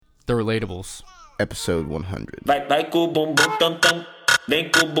The Relatables. Episode 100. Vai com o bumbum tam tam,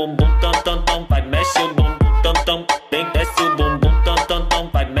 vem com o bumbum tam tam tam, vai mexe o bumbum tam tam, vem desce o bumbum tam tam tam,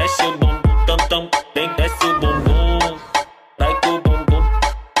 vai mexe o bumbum tam tam, vem desce o bumbum, vai com o bumbum,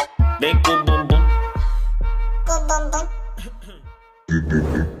 vem com o bumbum,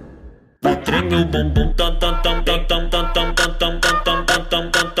 vai treme o bumbum tam tam tam tam tam tam tam tam tam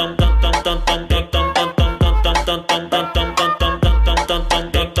tam tam tam tam tam tam tam tam tam tam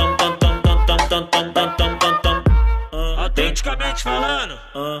Autenticamente falando,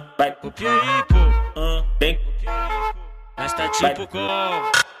 vai pro Pipo, vem, nós tá tipo com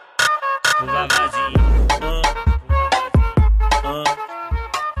o Vavazinho.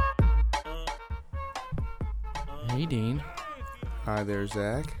 Hey, Dean. Hi there,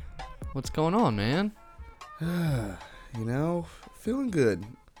 Zach. What's going on, man? Feeling good.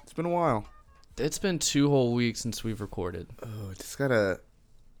 It's been a while. It's been 2 whole weeks since we've recorded. Oh, you gotta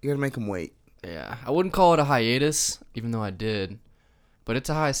make them wait. Yeah, I wouldn't call it a hiatus, even though I did, but it's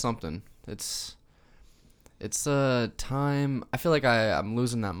a high something. It's a time. I feel like I'm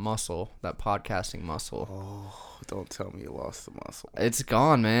losing that muscle, that podcasting muscle. Oh, don't tell me you lost the muscle. It's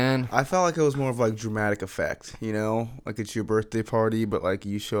gone, man. I felt like it was more of like dramatic effect, like it's your birthday party, but like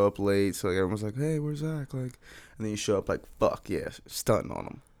you show up late, so like everyone's like, "Hey, where's Zach?" Like, and then you show up like, "Fuck yeah," stunting on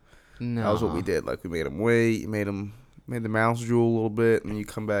him. No, That was what we did. Like we made him wait, made the mouse drool a little bit, and then you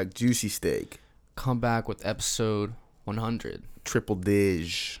come back juicy steak. Come back with episode 100. Triple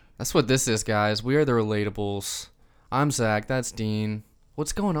dig. That's what this is, guys. We are the Relatables. I'm Zach. That's Dean.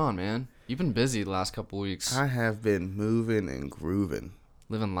 What's going on, man? You've been busy the last couple weeks. I have been moving and grooving.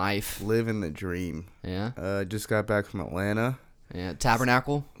 Living life. Living the dream. Yeah? Just got back from Atlanta. Yeah.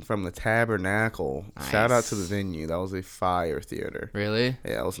 Tabernacle? From the Tabernacle. Nice. Shout out to the venue. That was a fire theater. Really?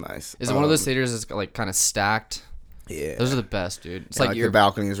 Yeah, it was nice. Is it one of those theaters that's like kind of stacked? Yeah. Those are the best, dude. It's Yeah, like the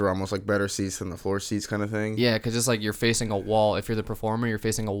balconies were almost like better seats than the floor seats kind of thing. Yeah, because it's like you're facing a wall. If you're the performer, you're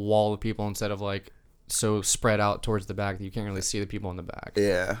facing a wall of people instead of like so spread out towards the back that you can't really see the people in the back.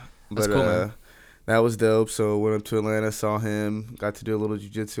 Yeah. That's But cool, man. that was dope. So went up to Atlanta, saw him, got to do a little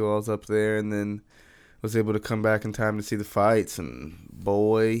jiu-jitsu while I was up there, and then was able to come back in time to see the fights, and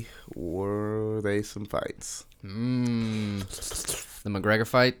boy, were they some fights. The McGregor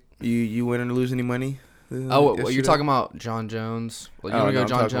fight. You win or lose any money? You're talking about John Jones. Well, you want to go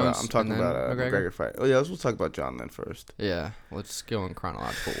John Jones? I'm talking and then about McGregor fight. Oh yeah, let's talk about John then first. Yeah, let's go in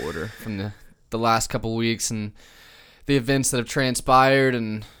chronological order from the last couple weeks and the events that have transpired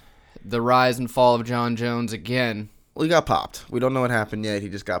and the rise and fall of John Jones again. Well, he got popped. We don't know what happened yet. He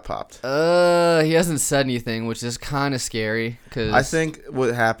just got popped. He hasn't said anything, which is kind of scary. Cause I think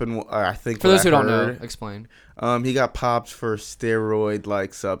what happened. For those who don't know, explain. He got popped for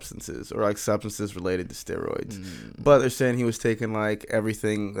steroid-like substances or like substances related to steroids. But they're saying he was taking like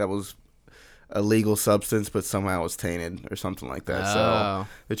everything that was a legal substance, but somehow was tainted or something like that. Oh. So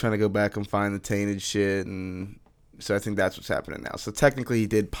they're trying to go back and find the tainted shit, and so I think that's what's happening now. So technically, he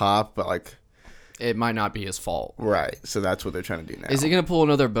did pop, but like. It might not be his fault. Right. So that's what they're trying to do now. Is he going to pull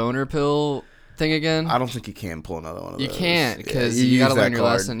another boner pill thing again? I don't think you can pull another one of those. You can't because you got to learn your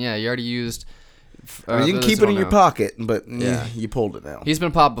lesson. Yeah, you already used... I mean, you can keep it in your pocket, but you pulled it now. He's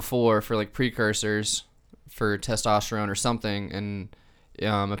been popped before for like precursors for testosterone or something, and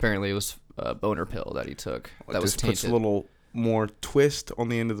apparently it was a boner pill that he took that was tainted. Puts a little more twist on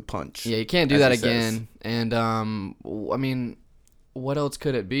the end of the punch. Yeah, you can't do that again. And I mean... What else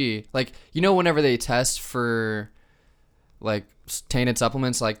could it be? Like, whenever they test for, like, tainted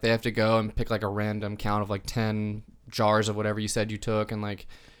supplements, like, they have to go and pick, like, a random count of, like, 10 jars of whatever you said you took. And, like,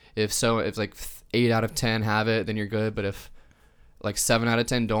 if, like, 8 out of 10 have it, then you're good. But if, like, 7 out of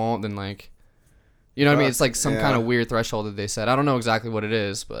 10 don't, then, like, you know what I mean? It's, like, some kind of weird threshold that they said. I don't know exactly what it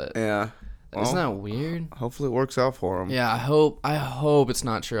is, but... Yeah. Well, isn't that weird? Hopefully it works out for him. Yeah, I hope it's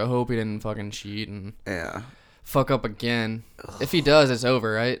not true. I hope he didn't fucking cheat and... Yeah. Fuck up again. If he does, it's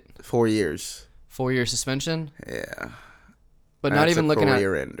over, right? 4 years. 4-year suspension? Yeah. But not even looking at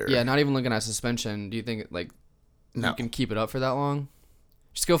ender. Yeah, not even looking at suspension. Do you think like no. You can keep it up for that long?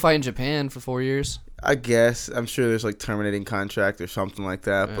 Just go fight in Japan for 4 years. I guess. I'm sure there's like terminating contract or something like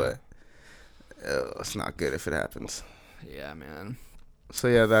that, but it's not good if it happens. Yeah, man. So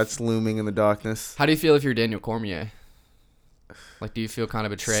yeah, that's looming in the darkness. How do you feel if you're Daniel Cormier? Like, do you feel kind of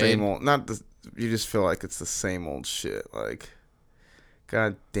betrayed? Same old. You just feel like it's the same old shit. Like,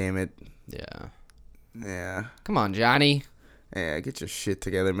 God damn it. Yeah. Yeah. Come on, Johnny. Yeah, get your shit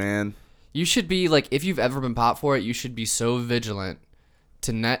together, man. You should be, like, if you've ever been popped for it, you should be so vigilant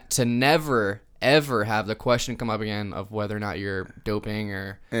to never, ever have the question come up again of whether or not you're doping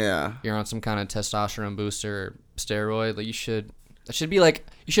or you're on some kind of testosterone booster or steroid. Like, that should be, like,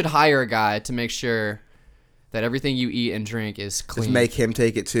 You should hire a guy to make sure that everything you eat and drink is clean. Just make him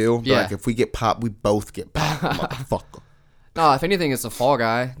take it too. Yeah. Like if we get popped, we both get popped, motherfucker. No, if anything, it's a fall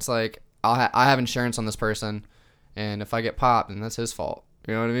guy. It's like I have insurance on this person, and if I get popped, then that's his fault.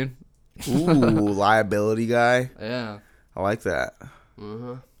 You know what I mean? Ooh, liability guy. Yeah. I like that.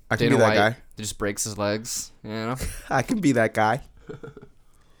 Uh-huh. I can Dana be that White guy. just breaks his legs. You know. I can be that guy.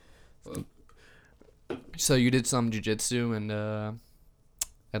 So you did some jiu-jitsu in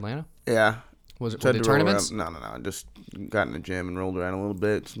Atlanta? Yeah. Was it Tried to roll tournaments? around. No. Just got in the gym and rolled around a little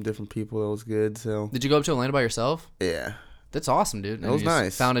bit. Some different people. That was good. So Did you go up to Atlanta by yourself? yeah. That's awesome, dude. That And was you just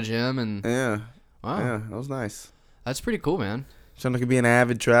nice. Found a gym and Yeah. wow, Yeah. That was nice. that's pretty cool, man. Sound like I could be an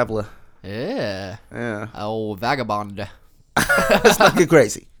avid traveler. Yeah. Yeah. Oh, vagabond. Let's not get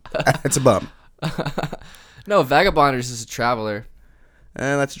crazy. That's a bum. No, vagabond is just a traveler.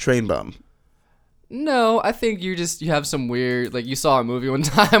 And that's a train bum. No, I think you have some weird, like you saw a movie one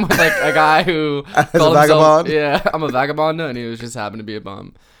time with like a guy who called vagabond? himself, yeah, I'm a vagabond, and he was just happened to be a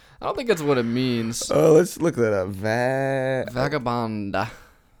bum. I don't think that's what it means. Oh, let's look that up. Vagabond.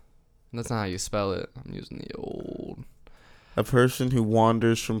 That's not how you spell it. I'm using the old. A person who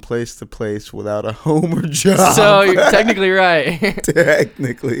wanders from place to place without a home or job. So you're technically right.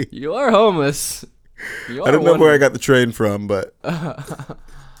 Technically. You are homeless. You are I don't know where I wondering. got the train from, but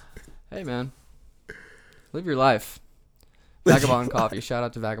Hey, man. Live your life. Vagabond Coffee. Shout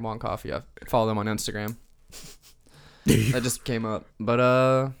out to Vagabond Coffee. I follow them on Instagram. That just came up.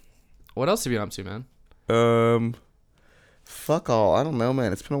 But, what else have you been up to, man? fuck all. I don't know,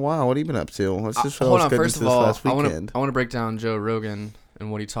 man. It's been a while. What have you been up to? Let's just Hold on. get First into of this all, last I weekend. want to break down Joe Rogan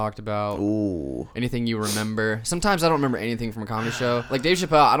and what he talked about. Ooh. Anything you remember. Sometimes I don't remember anything from a comedy show. Like Dave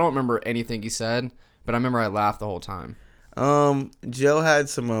Chappelle, I don't remember anything he said, but I remember I laughed the whole time. Joe had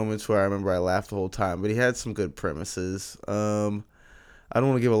some moments where I remember I laughed the whole time, but he had some good premises. I don't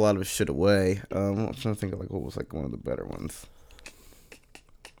want to give a lot of his shit away. I'm trying to think of like what was like one of the better ones.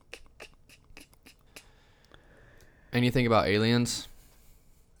 Anything about aliens?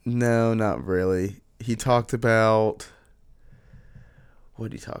 No, not really. He talked about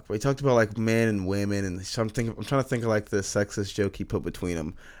what did he talk about? He talked about like men and women, and I'm trying to think of like the sexist joke he put between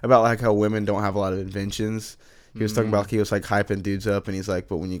them about like how women don't have a lot of inventions. He was talking about he was like hyping dudes up, and he's like,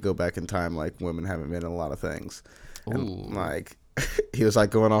 but when you go back in time, like women haven't been in a lot of things. Ooh. And like he was like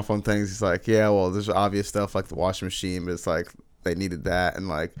going off on things. He's like, yeah, well, there's obvious stuff like the washing machine, but it's like they needed that, and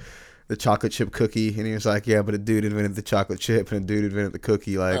like the chocolate chip cookie, and he was like, yeah, but a dude invented the chocolate chip and a dude invented the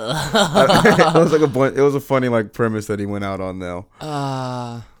cookie. Like it was like it was a funny like premise that he went out on though.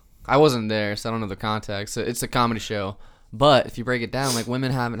 I wasn't there, so I don't know the context. It's a comedy show, but if you break it down, like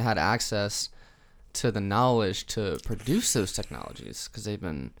women haven't had access to the knowledge to produce those technologies because they've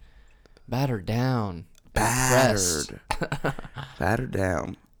been battered down, oppressed. Battered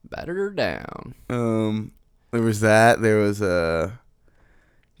down. Battered down. There was that. There was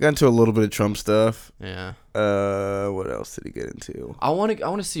got into a little bit of Trump stuff. Yeah. What else did he get into? I want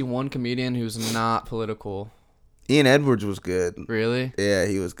to see one comedian who's not political. Ian Edwards was good. Really? Yeah,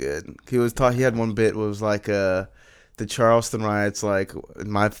 he was good. He had one bit was like the Charleston riots. Like in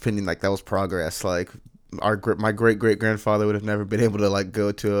my opinion, like that was progress. Like my great grandfather would have never been able to like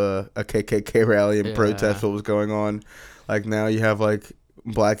go to a KKK rally and protest what was going on. Like now you have like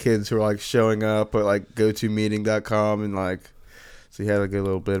black kids who are like showing up at like GoToMeeting.com and like. So he had a good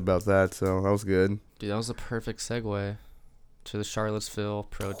little bit about that, so that was good. Dude, that was a perfect segue to the Charlottesville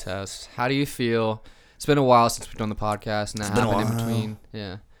protest. How do you feel? It's been a while since we've done the podcast, and that happened in between.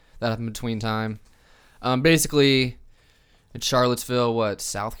 Yeah, that happened between time. Basically, in Charlottesville, what,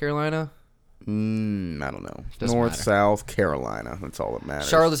 South Carolina? I don't know. Doesn't North, matter. South Carolina. That's all that matters.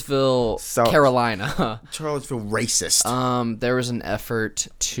 Charlottesville, Carolina. Charlottesville racist. There was an effort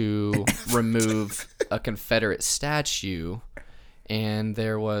to remove a Confederate statue, and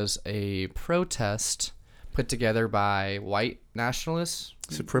there was a protest put together by white nationalists,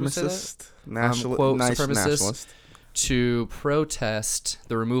 Supremacist. quote, Nice supremacist, nationalist. to protest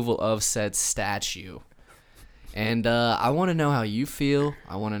the removal of said statue. And I want to know how you feel.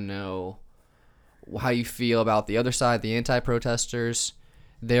 I want to know how you feel about the other side, the anti-protesters,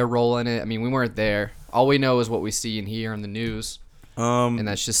 their role in it. I mean, we weren't there. All we know is what we see and hear in the news, and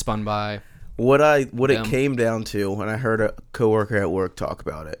that's just spun by. What them. it came down to, and I heard a coworker at work talk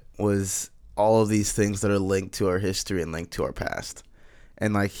about it, was all of these things that are linked to our history and linked to our past.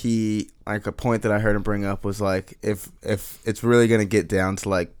 And like a point that I heard him bring up was like, if it's really gonna get down to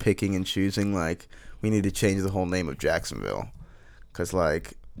like picking and choosing, like we need to change the whole name of Jacksonville, because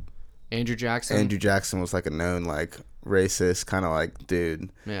like Andrew Jackson was like a known like racist kind of like dude.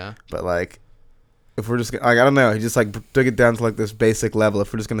 Yeah. But like if we're just like, I don't know, he just like took it down to like this basic level.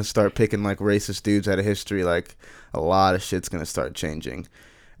 If we're just gonna start picking like racist dudes out of history, like a lot of shit's gonna start changing.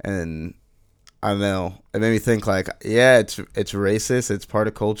 And I don't know, it made me think like, yeah, it's racist, it's part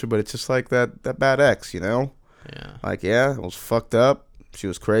of culture, but it's just like that bad ex, you know? Yeah. Like, yeah, it was fucked up. She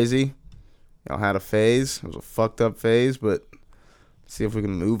was crazy. Y'all had a phase. It was a fucked up phase, but see if we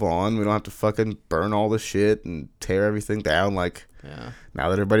can move on. We don't have to fucking burn all the shit and tear everything down. Like, Yeah. now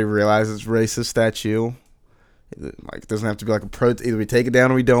that everybody realizes it's racist statue, like, it doesn't have to be like a either we take it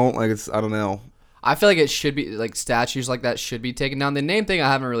down or we don't. Like, it's, I don't know. I feel like it should be, like, statues like that should be taken down. The name thing I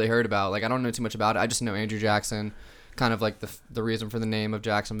haven't really heard about. Like, I don't know too much about it. I just know Andrew Jackson, kind of like the reason for the name of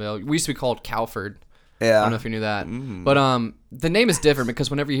Jacksonville. We used to be called Calford. Yeah. I don't know if you knew that. But the name is different because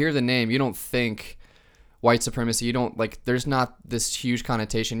whenever you hear the name, you don't think white supremacy. You don't, like, there's not this huge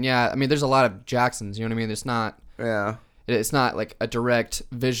connotation. Yeah, I mean, there's a lot of Jacksons, you know what I mean? It's not, like, a direct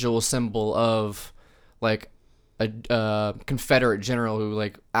visual symbol of, like, a Confederate general who,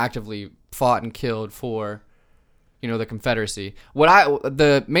 like, actively fought and killed for, you know, the Confederacy.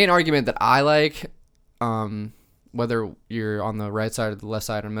 The main argument that I like, whether you're on the right side or the left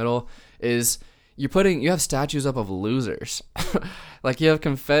side or middle, is you have statues up of losers. Like, you have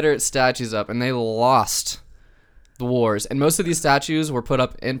Confederate statues up, and they lost the wars. And most of these statues were put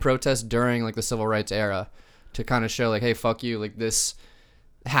up in protest during, like, the Civil Rights era to kind of show, like, hey, fuck you. Like, this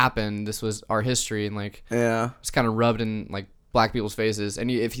happened. This was our history. And, like, it's kind of rubbed in, like, black people's faces.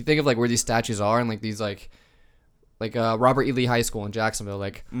 And if you think of, like, where these statues are and, like, these, like Robert E. Lee High School in Jacksonville,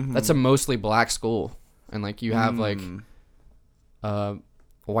 like, that's a mostly black school. And, like, you have, like, a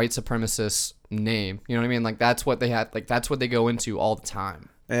white supremacist name, you know what I mean? Like, that's what they had, like, that's what they go into all the time.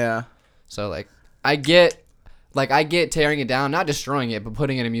 Yeah. So, like, I get tearing it down, not destroying it, but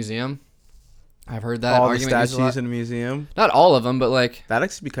putting it in a museum. I've heard that all the argument used a lot. statues in a museum. Not all of them, but, like, That'd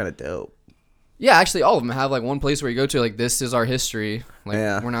actually be kind of dope. yeah, actually all of them have, like, one place where you go to, like, this is our history.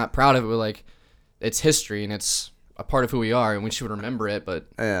 Like, we're not proud of it, but, like, it's history and it's a part of who we are and we should remember it, but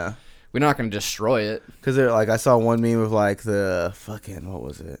Yeah. we're not going to destroy it. Because like, I saw one meme of like the fucking, what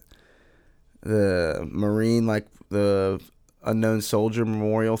was it? The Marine, like the unknown soldier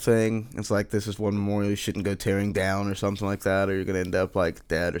memorial thing. It's like, this is one memorial you shouldn't go tearing down or something like that, or you're going to end up like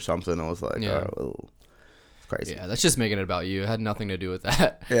dead or something. I was like, oh, it's crazy. Yeah, that's just making it about you. It had nothing to do with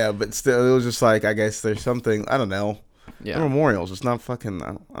that. Yeah, but still, it was just like, I guess there's something, I don't know. Yeah. They're memorials. It's not fucking, I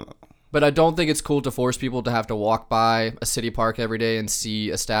don't know. But I don't think it's cool to force people to have to walk by a city park every day and see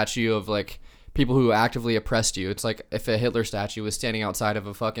a statue of, like, people who actively oppressed you. It's like if a Hitler statue was standing outside of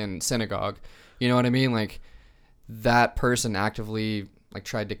a fucking synagogue. You know what I mean? Like, that person actively, like,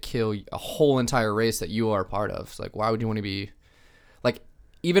 tried to kill a whole entire race that you are a part of. It's like, why would you want to be, like,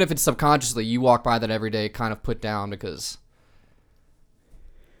 even if it's subconsciously, you walk by that every day kind of put down because,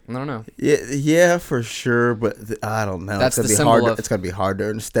 I don't know. Yeah, for sure, but I don't know. That's it's gonna the be symbol hard. of- It's gonna be hard to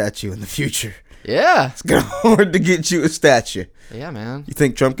earn a statue in the future. Yeah. It's gonna be hard to get you a statue. Yeah, man. You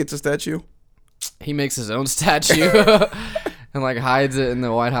think Trump gets a statue? He makes his own statue and, like, hides it in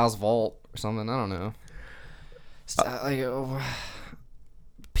the White House vault or something. I don't know.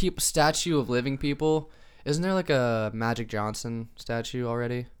 Statue of living people. Isn't there, like, a Magic Johnson statue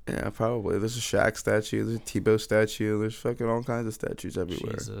already? Yeah, probably. There's a Shaq statue. There's a Tebow statue. There's fucking all kinds of statues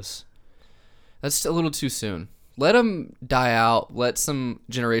everywhere. Jesus. That's a little too soon. Let them die out. Let some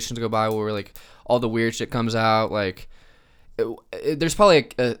generations go by where, like, all the weird shit comes out. Like, there's probably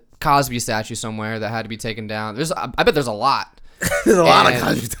a Cosby statue somewhere that had to be taken down. I bet there's a lot. There's a lot of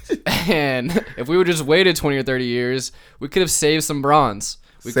Cosby statues. And if we would just waited 20 or 30 years, we could have saved some bronze.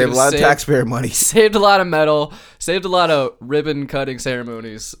 We Save could a have lot of taxpayer money. Saved a lot of metal. Saved a lot of ribbon cutting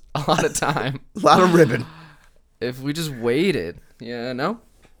ceremonies. A lot of time. A lot of ribbon. If we just waited. Yeah, no?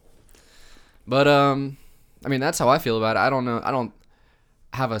 But, I mean, that's how I feel about it. I don't know. I don't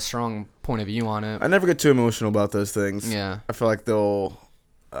have a strong point of view on it. I never get too emotional about those things. Yeah. I feel like they'll.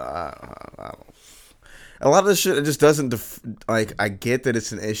 I don't. A lot of this shit, it just doesn't. Like, I get that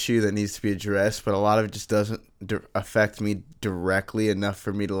it's an issue that needs to be addressed, but a lot of it just doesn't affect me directly enough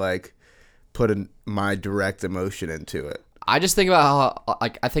for me to, like, put my direct emotion into it. I just think about how,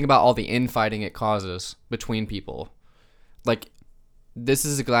 like, I think about all the infighting it causes between people. Like, this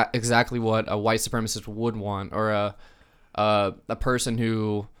is exactly what a white supremacist would want, or a person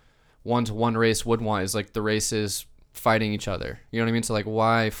who wants one race would want, is, like, the races fighting each other. You know what I mean? So, like,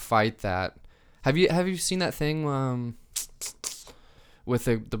 why fight that? Have you seen that thing with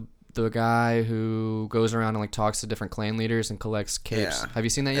the guy who goes around and, like, talks to different clan leaders and collects capes? Yeah. Have you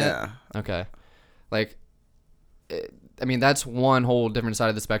seen that yet? Yeah. Okay. Like, I mean, that's one whole different side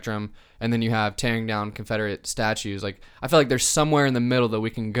of the spectrum. And then you have tearing down Confederate statues. Like, I feel like there's somewhere in the middle that we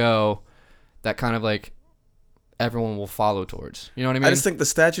can go that kind of like everyone will follow towards. You know what I mean? I just think the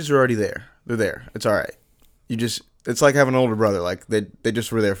statues are already there. They're there. It's all right. It's like having an older brother. Like they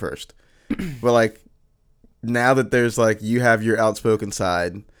just were there first. But like now that there's like you have your outspoken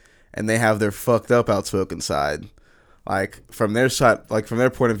side, and they have their fucked up outspoken side. Like from their side, like from their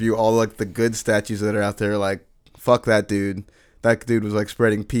point of view, all like the good statues that are out there, like fuck that dude. That dude was like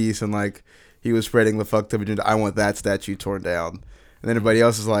spreading peace and like he was spreading the fucked up agenda. I want that statue torn down. And then everybody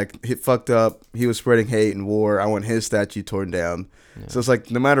else is like, he fucked up. He was spreading hate and war. I want his statue torn down. Yeah. So it's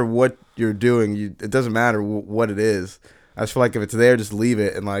like no matter what you're doing, it doesn't matter what it is. I just feel like if it's there, just leave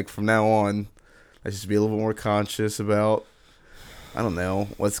it. And like from now on, let's just be a little bit more conscious about, I don't know,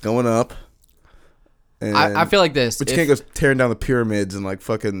 what's going up. And I feel like this. But you can't go tearing down the pyramids and like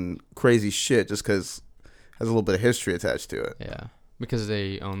fucking crazy shit just because it has a little bit of history attached to it. Yeah. Because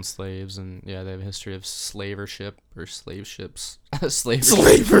they own slaves and yeah, they have a history of slavership or slave ships.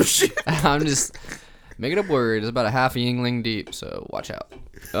 Slavership. I'm just making up words. It's about a half Yingling deep, so watch out.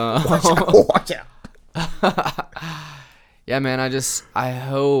 Watch out. Yeah, man, I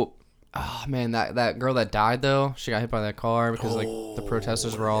hope. Oh man, that girl that died though, she got hit by that car because like the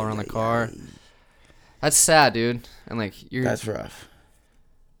protesters were all around the car. That's sad, dude. And like that's rough.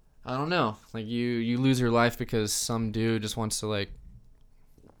 I don't know. Like you lose your life because some dude just wants to like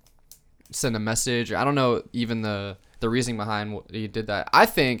send a message. I don't know even the reasoning behind what he did that. I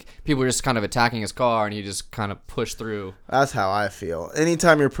think people were just kind of attacking his car and he just kind of pushed through. That's how I feel.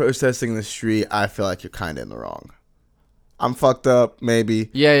 Anytime you're protesting in the street, I feel like you're kind of in the wrong. I'm fucked up, maybe.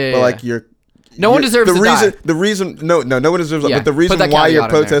 Yeah. But like no one deserves to die. The reason, no one deserves. Yeah, but the reason why you're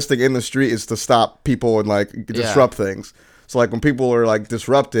protesting in the street is to stop people and like disrupt things. So like when people are like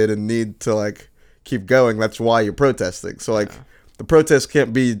disrupted and need to like keep going, that's why you're protesting. So like the protest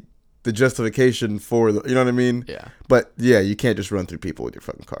can't be the justification for the, you know what I mean? Yeah. But yeah, you can't just run through people with your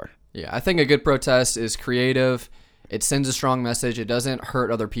fucking car. Yeah, I think a good protest is creative. It sends a strong message. It doesn't hurt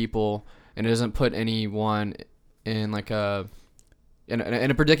other people, and it doesn't put anyone in like in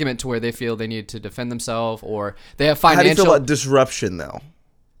a predicament to where they feel they need to defend themselves or they have financial. How do you feel about disruption though?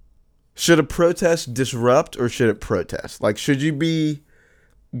 Should a protest disrupt or should it protest? Like, should you be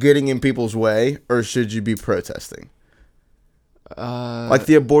getting in people's way or should you be protesting? Like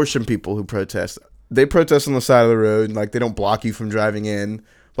the abortion people who protest. They protest on the side of the road and like they don't block you from driving in.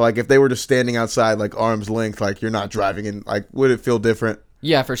 But like if they were just standing outside like arm's length, like you're not driving in, like would it feel different?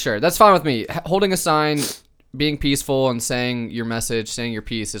 Yeah, for sure. That's fine with me. Holding a sign, being peaceful and saying your message, saying your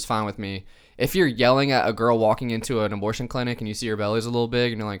piece is fine with me. If you're yelling at a girl walking into an abortion clinic and you see her belly's a little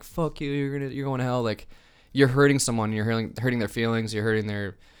big and you're like, fuck you, you're going to hell, like you're hurting someone, you're hurting their feelings, you're hurting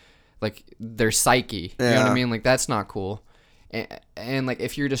their psyche. You know what I mean? Like that's not cool. And like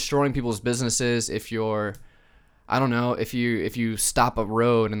if you're destroying people's businesses, if you're, I don't know, if you stop a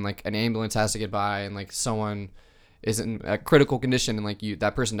road and like an ambulance has to get by and like someone is in a critical condition and like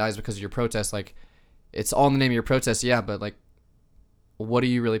that person dies because of your protest, like it's all in the name of your protest, yeah, but like what are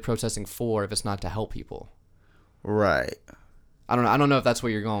you really protesting for if it's not to help people? Right. I don't know if that's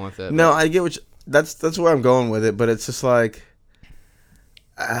where you're going with it. No, I get what that's where I'm going with it, but it's just like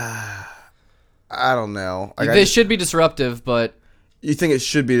I don't know. Like, they should be disruptive, but you think it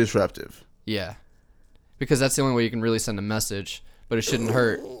should be disruptive? Yeah. Because that's the only way you can really send a message, but it shouldn't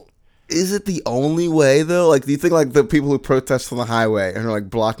hurt. Is it the only way though? Like, do you think like the people who protest on the highway and are like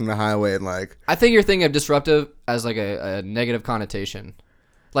blocking the highway and like? I think you're thinking of disruptive as like a negative connotation.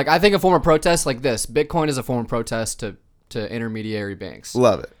 Like I think a form of protest like this, Bitcoin is a form of protest to intermediary banks.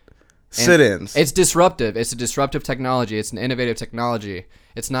 Love it. Sit-ins. It's disruptive. It's a disruptive technology. It's an innovative technology.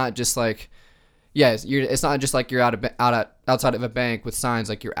 It's not just like. Yes, it's not just like you're outside of a bank with signs.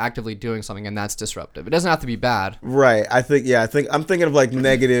 Like you're actively doing something, and that's disruptive. It doesn't have to be bad. Right. I'm thinking of like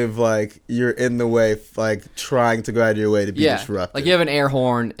negative, like you're in the way, like trying to go out of your way to be disruptive. Like you have an air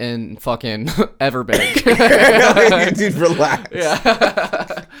horn in fucking Everbank. Dude, relax.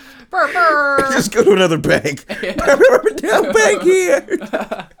 Yeah. Just go to another bank. Yeah. Bank here.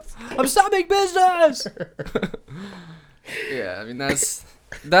 I'm stopping business. Yeah, I mean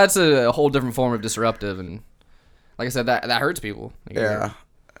that's a whole different form of disruptive, and like I said, that hurts people. Like, yeah,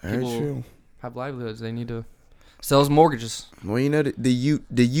 people have livelihoods. They need to sell those mortgages. Well, you know the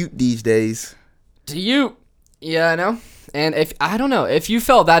Ute these days. The Ute, yeah, I know. And if you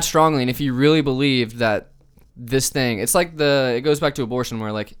felt that strongly, and if you really believed that this thing, it's like it goes back to abortion,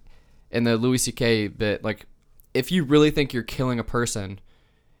 where like in the Louis C.K. bit, like if you really think you're killing a person,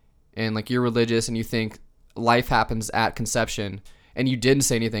 and like you're religious, and you think life happens at conception. And you didn't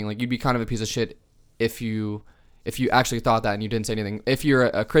say anything, like you'd be kind of a piece of shit if you actually thought that and you didn't say anything. If you're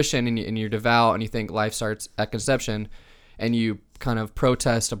a Christian and you're devout and you think life starts at conception and you kind of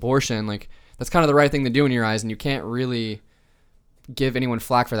protest abortion, like that's kind of the right thing to do in your eyes, and you can't really give anyone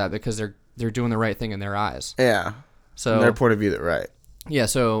flack for that because they're doing the right thing in their eyes. Yeah. So From their point of view, they're right. yeah,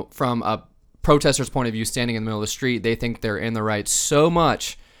 so from a protester's point of view, standing in the middle of the street, they think they're in the right so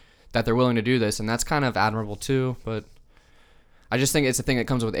much that they're willing to do this, and that's kind of admirable too. But I just think it's a thing that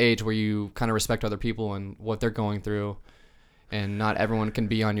comes with age, where you kind of respect other people and what they're going through, and not everyone can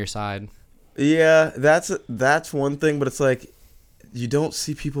be on your side. Yeah, that's one thing, but it's like you don't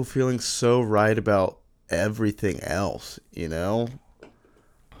see people feeling so right about everything else, you know?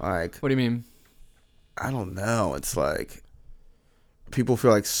 Like, What do you mean? I don't know. It's like people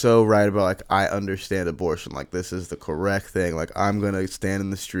feel like so right about, like, I understand abortion. Like, this is the correct thing. Like, I'm going to stand in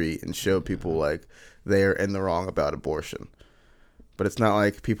the street and show people, like, they're in the wrong about abortion. But it's not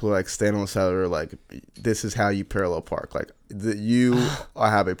like people like stand on the side or like, this is how you parallel park. Like, I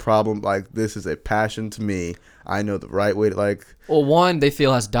have a problem. Like, this is a passion to me. I know the right way to, like. Well, one they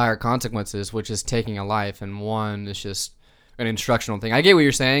feel has dire consequences, which is taking a life, and one is just an instructional thing. I get what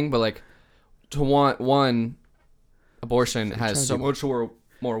you're saying, but like, to want one, abortion has so much more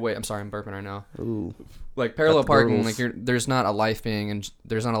weight. I'm sorry, I'm burping right now. Ooh. Like parallel parking, burbles. like there's not a life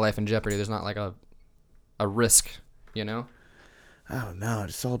there's not a life in jeopardy. There's not like a risk, you know? I don't know.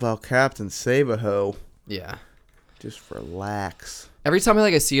 It's all about Captain Save-A-Ho. Yeah. Just relax. Every time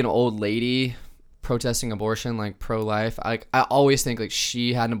I see an old lady protesting abortion, like pro-life, I always think like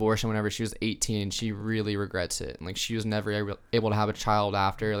she had an abortion whenever she was 18 and she really regrets it, and like she was never able to have a child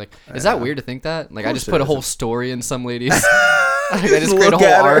after. Like, is that weird to think that? Like, I just put a whole story in some ladies. Like, I just create a whole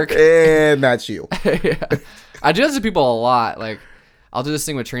arc, and that's you. Yeah. I do this to people a lot. Like, I'll do this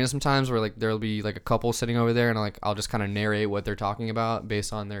thing with Trina sometimes where like there'll be like a couple sitting over there, and I'll just kind of narrate what they're talking about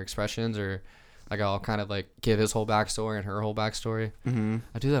based on their expressions, or like I'll kind of like give his whole backstory and her whole backstory. Mm-hmm.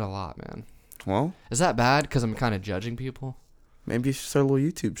 I do that a lot, man. Well, Is that bad? Because I'm kind of judging people maybe you should start a little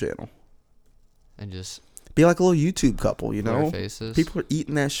YouTube channel. and just Be like a little YouTube couple, you their know? faces. People are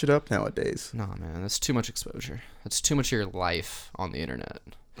eating that shit up nowadays. No, man, that's too much exposure. That's too much of your life on the internet.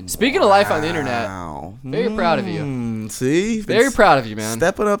 Speaking of life on the internet, Wow. very proud of you. See? Very proud of you, man.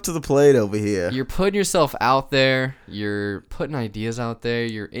 Stepping up to the plate over here. You're putting yourself out there. You're putting ideas out there.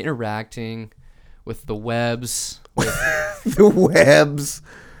 You're interacting with the webs. The webs.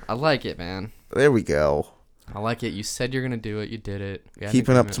 I like it, man. There we go. I like it. You said you're gonna do it. You did it. You had an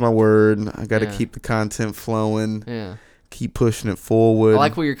Keeping up agreement. to my word. I got to Yeah. keep the content flowing. Yeah. Keep pushing it forward. I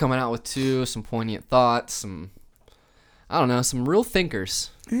like what you're coming out with too. Some poignant thoughts. I don't know. Some real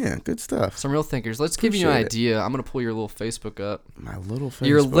thinkers. Yeah, good stuff. Some real thinkers. Let's give you an Appreciate it. idea. I'm gonna pull your little Facebook up. My little Facebook.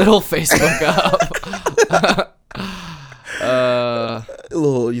 Your little Facebook up.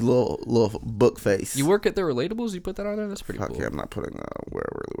 little book face. You work at the Relatables? You put that on there? That's pretty Fuck cool. yeah, I'm not putting where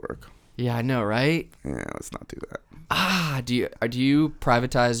I really work. Yeah, I know, right? Yeah, let's not do that. Do you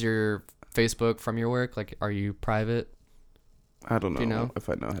privatize your Facebook from your work? Like, are you private? I don't know, Do you know? if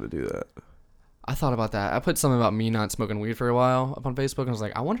I know how to do that. I thought about that. I put something about me not smoking weed for a while up on Facebook, and I was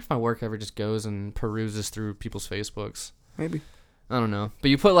like, I wonder if my work ever just goes and peruses through people's Facebooks. Maybe. I don't know. But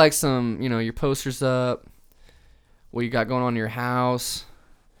you put like some, your posters up, what you got going on in your house.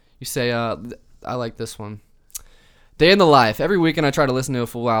 You say, I like this one. Day in the life. Every weekend I try to listen to a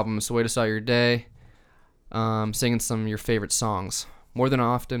full album. It's a way to start your day. Singing some of your favorite songs. More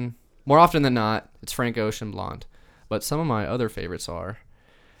often than not, it's Frank Ocean, Blonde. But some of my other favorites are.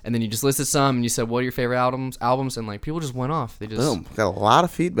 And then you just listed some, and you said, what are your favorite albums? And like, people just went off. They just, Boom. Got a lot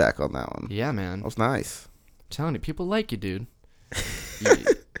of feedback on that one. yeah, man. That was nice. I'm telling you, people like you, dude.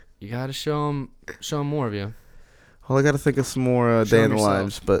 you got to show them more of you. Well, I got to think of some more Show day in the yourself.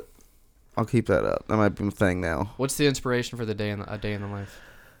 lives, but I'll keep that up. That might be my thing now. What's the inspiration for a day in the life?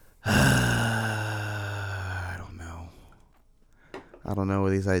 I don't know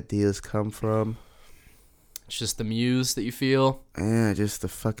where these ideas come from. It's just the muse that you feel. Yeah, just the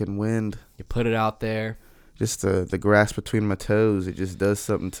fucking wind. You put it out there. Just the grass between my toes. It just does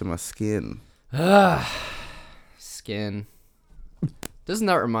something to my skin. Skin. Doesn't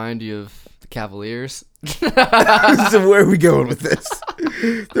that remind you of the Cavaliers? So where are we going with this?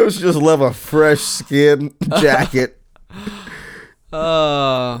 Don't you just love a fresh skin jacket?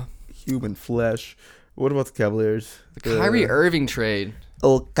 Human flesh. What about the Cavaliers? The Kyrie Irving trade.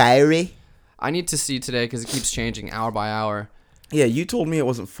 Oh, Kyrie? I need to see today because it keeps changing hour by hour. Yeah, you told me it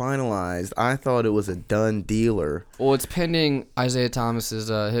wasn't finalized. I thought it was a done dealer. Well, it's pending Isaiah Thomas's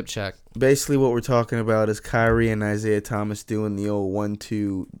hip check. Basically, what we're talking about is Kyrie and Isaiah Thomas doing the old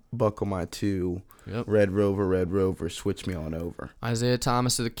 1-2, buckle my 2, Yep. Red Rover, switch me on over. Isaiah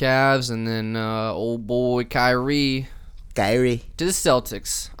Thomas to the Cavs, and then old boy Kyrie Kyrie? to the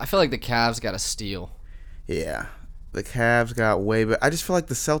Celtics. I feel like the Cavs got a steal. Yeah. The Cavs got way better. I just feel like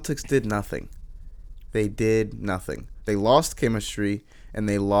the Celtics did nothing. They did nothing. They lost chemistry, and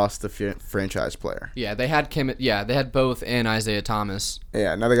they lost the franchise player. Yeah, they had they had both in Isaiah Thomas.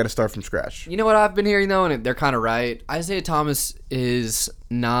 Yeah, now they got to start from scratch. You know what I've been hearing though, and they're kind of right. Isaiah Thomas is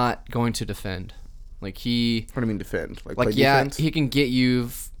not going to defend. Like What do you mean defend? like play yeah, defense? he can get you.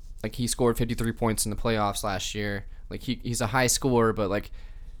 Like he scored 53 points in the playoffs last year. Like he's a high scorer, but like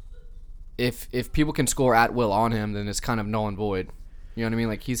if people can score at will on him, then it's kind of null and void. You know what I mean?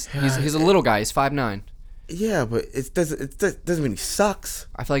 Like he's a little guy. He's 5'9". Yeah, but it doesn't mean he sucks.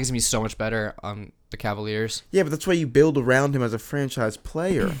 I feel like he's gonna be so much better on the Cavaliers. Yeah, but that's why you build around him as a franchise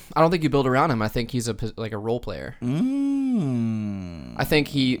player. I don't think you build around him. I think he's a role player. I think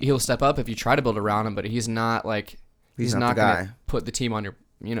he'll step up if you try to build around him, but he's not like he's not the gonna guy. put the team on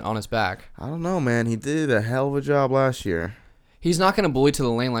on his back. I don't know, man. He did a hell of a job last year. He's not gonna bully to the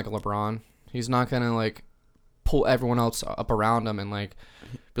lane like a LeBron. He's not gonna like pull everyone else up around him and like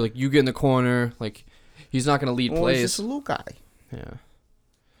be like, you get in the corner. Like he's not gonna lead plays. He's just a little guy. Yeah,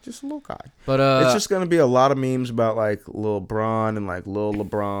 Just a little guy. but It's just gonna be a lot of memes about like Lil Bron and like Lil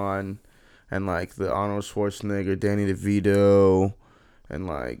LeBron and like the Arnold Schwarzenegger, Danny DeVito, and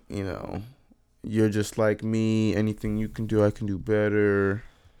like, you know, you're just like me. Anything you can do, I can do better.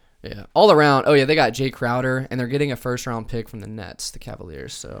 yeah, all around. Oh yeah, they got Jay Crowder and they're getting a first round pick from the Nets, the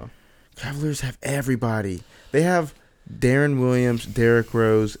Cavaliers. So Cavaliers have everybody. They have Darren Williams, Derrick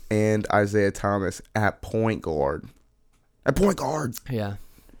Rose, and Isaiah Thomas at point guard. At point guard. yeah,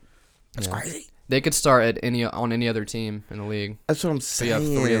 That's crazy. they could start at any other team in the league. That's what I'm So saying.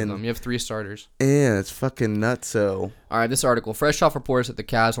 you have three of them. You have three starters. Yeah, it's fucking nutso. All right, this article. Fresh off reports that the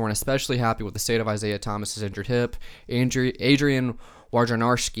Cavs weren't especially happy with the state of Isaiah Thomas's injured hip, Adrian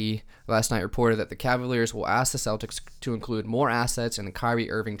Wojnarowski last night reported that the Cavaliers will ask the Celtics to include more assets in the Kyrie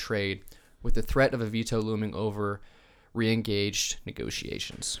Irving trade, with the threat of a veto looming over re-engaged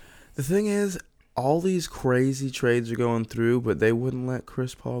negotiations. The thing is, all these crazy trades are going through, but they wouldn't let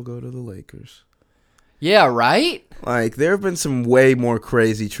Chris Paul go to the Lakers. Yeah, right? Like, there have been some way more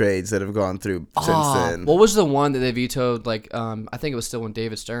crazy trades that have gone through since then. What was the one that they vetoed? Like, I think it was still when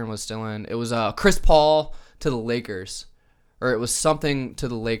David Stern was still in. It was Chris Paul to the Lakers. Or it was something to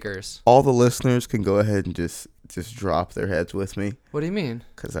the Lakers. All the listeners can go ahead and just drop their heads with me, What do you mean?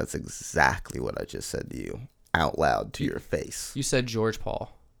 because that's exactly what I just said to you out loud to your face. You said George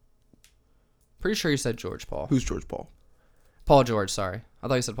Paul. Pretty sure you said George Paul. Who's George Paul? Paul George, sorry. I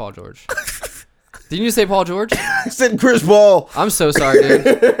thought you said Paul George. Didn't you say Paul George? I said Chris Paul. I'm so sorry, dude.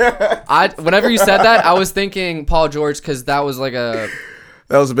 Whenever you said that, I was thinking Paul George because that was like a...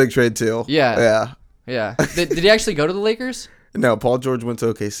 That was a big trade too. Yeah. Yeah. Did he actually go to the Lakers? No, Paul George went to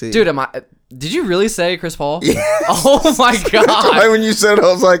OKC. Dude, did you really say Chris Paul? Yes. Oh my Right God. when you said it,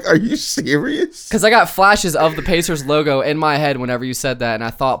 I was like, are you serious? Because I got flashes of the Pacers logo in my head whenever you said that, and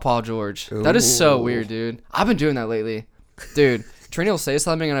I thought Paul George. That is so Ooh. weird, dude. I've been doing that lately. Dude, Trini will say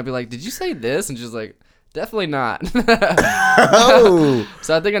something, and I'd be like, did you say this? And she's like, definitely not. Oh.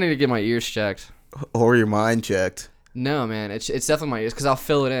 So I think I need to get my ears checked. Or your mind checked. No, man, it's definitely my ears, because I'll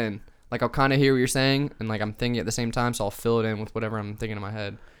fill it in. Like, I'll kind of hear what you're saying, and like I'm thinking at the same time, so I'll fill it in with whatever I'm thinking in my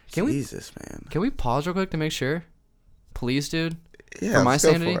head. Jesus, man. Can we pause real quick to make sure? Please, dude. Yeah, For my let's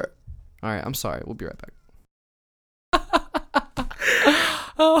go sanity? for it. All right, I'm sorry. We'll be right back.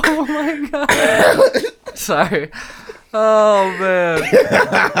 Oh my God. Sorry. Oh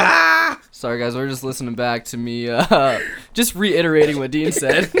man. Sorry guys, we're just listening back to me just reiterating what Dean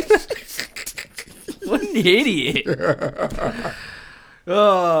said. What an idiot.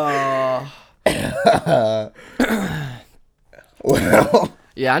 Oh. Well,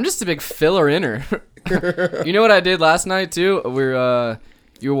 Yeah, I'm just a big filler-inner. You know what I did last night too?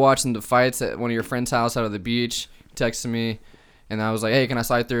 You were watching the fights at one of your friend's house out of the beach. You texted me, and I was like, "Hey, can I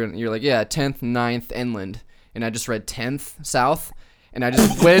slide through?" And you're like, "Yeah, 10th, 9th, inland." And I just read 10th south, and I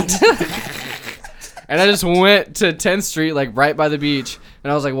just went, and I just went to 10th Street, like right by the beach.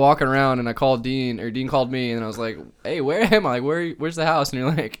 And I was like walking around, and I called Dean, or Dean called me, and I was like, "Hey, where am I? Like, where's the house?" And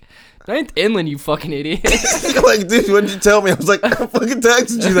you're like, "9th inland, you fucking idiot." like, dude, what did you tell me? I was like, I fucking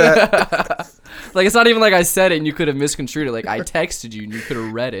texted you that. Like, it's not even like I said it and you could have misconstrued it. Like, I texted you and you could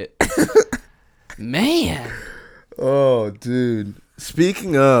have read it. Man. Oh, dude.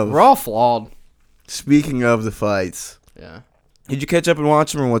 Speaking We're all flawed. of the fights, Yeah. did you catch up and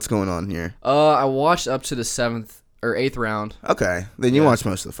watch them, or what's going on here? I watched up to the 7th or 8th round. Okay, then you watched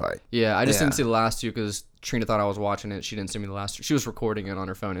most of the fight. Yeah, I just Yeah. didn't see the last two because Trina thought I was watching it. She didn't send me the last two. She was recording it on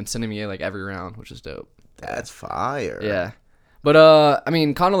her phone and sending me like every round, which is dope. That's fire. Yeah. But, I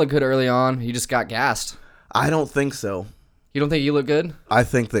mean, Conor looked good early on. He just got gassed. I don't think so. You don't think he looked good? I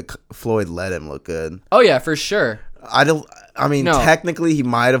think that Floyd let him look good. Oh, yeah, for sure. I mean, No. technically he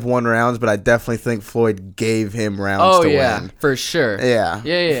might have won rounds, but I definitely think Floyd gave him rounds Oh to yeah, win. for sure. Yeah.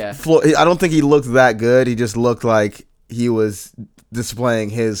 Yeah. Floyd, I don't think he looked that good. He just looked like he was displaying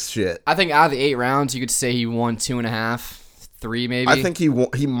his shit. I think out of the 8 rounds, you could say he won 2.5, 3 maybe. I think he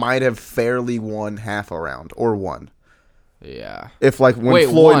might have fairly won half a round or one. Yeah. If like when Wait,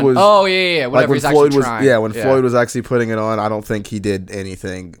 Floyd one. was Oh yeah. like Whatever when he's Floyd actually was trying. when Floyd was actually putting it on, I don't think he did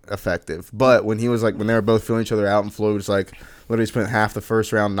anything effective. But when he was like when they were both feeling each other out and Floyd was like literally spent half the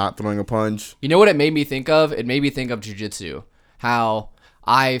first round not throwing a punch. You know what it made me think of? It made me think of jiu-jitsu. How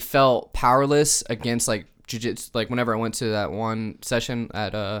I felt powerless against like jiu-jitsu. Like whenever I went to that one session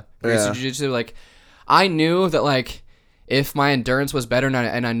at Gracie Yeah. Jiu-Jitsu, like I knew that like if my endurance was better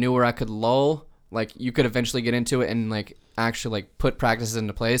and I knew where I could lull, like you could eventually get into it and like actually like put practices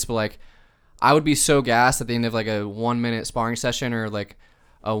into place. But like I would be so gassed at the end of like a 1 minute sparring session or like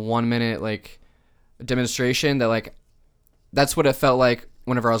a 1 minute like demonstration that like that's what it felt like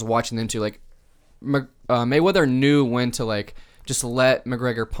whenever I was watching them two. Like Mayweather knew when to like just let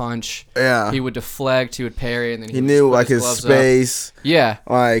McGregor punch. Yeah. He would deflect, he would parry, and then He would knew just put like his gloves up. space. Yeah.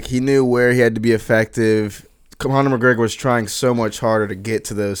 Like he knew where he had to be effective. Conor McGregor was trying so much harder to get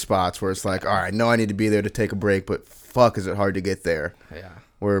to those spots where it's like, all right, I know I need to be there to take a break, but fuck, is it hard to get there? Yeah.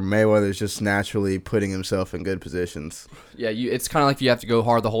 Where Mayweather's just naturally putting himself in good positions. Yeah, it's kind of like you have to go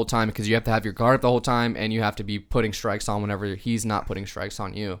hard the whole time because you have to have your guard up the whole time, and you have to be putting strikes on whenever he's not putting strikes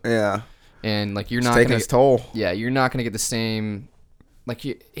on you. Yeah, And like you're it's not taking gonna its toll. Yeah, you're not gonna get the same. Like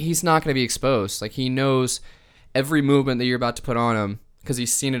he's not gonna be exposed. Like he knows every movement that you're about to put on him because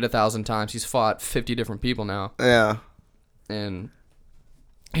he's seen it 1,000 times. He's fought 50 different people now, Yeah, and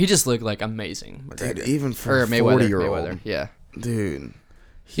he just looked like amazing. dude, McGregor. even for Or a Mayweather. 40-year-old, Mayweather. Yeah. dude,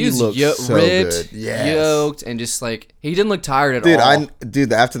 He was looked so ripped, good. Yes. yoked, and just like he didn't look tired at Dude, all.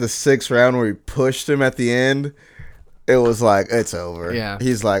 dude, after the 6th round where he pushed him at the end, it was like it's over. Yeah.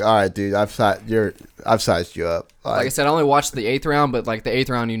 He's like, all right, dude, I've sized you up. Like I said, I only watched the 8th round, but like the 8th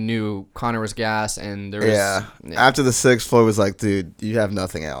round, you knew Conor was gas, and there was yeah. After the 6th, Floyd was like, dude, you have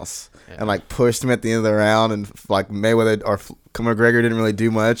nothing else. Yeah. And like pushed him at the end of the round, and like Mayweather or McGregor didn't really do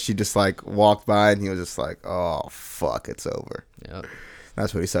much. He just like walked by, and he was just like, oh fuck, it's over. Yep.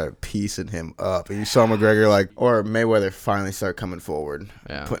 That's when he started piecing him up. And you saw McGregor or Mayweather finally start coming forward,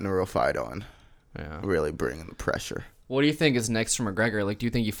 Yeah. putting a real fight on, Yeah. really bringing the pressure. What do you think is next for McGregor? Like, do you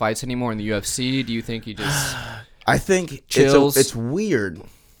think he fights anymore in the UFC? Do you think he just I think Chills. it's weird.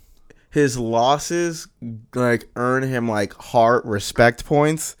 His losses like earn him like heart respect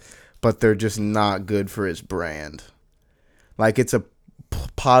points, but they're just not good for his brand. Like it's a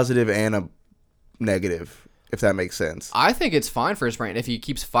positive and a negative, if that makes sense. I think it's fine for his brand if he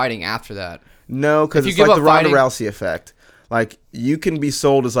keeps fighting after that. No, because If you it's give like up the Ronda fighting- Rousey effect. Like you can be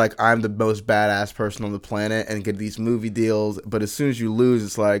sold as like I'm the most badass person on the planet and get these movie deals, but as soon as you lose,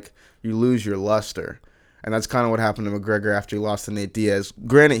 it's like you lose your luster. And that's kind of what happened to McGregor after he lost to Nate Diaz.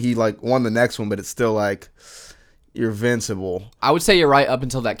 Granted, he like won the next one, but it's still like you're invincible. I would say you're right up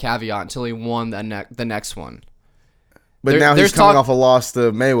until that caveat, until he won the next one. But now there's he's coming talk- off a loss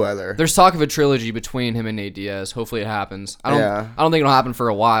to Mayweather. There's talk of a trilogy between him and Nate Diaz. Hopefully it happens. I don't think it'll happen for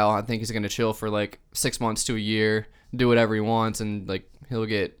a while. I think he's gonna chill for like 6 months to a year, do whatever he wants, and like he'll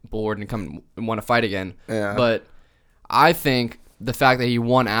get bored and come and want to fight again. Yeah. But I think the fact that he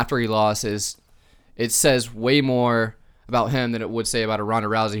won after he lost it says way more about him than it would say about a Ronda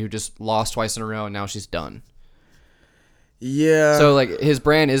Rousey who just lost twice in a row and now she's done. Yeah. So like his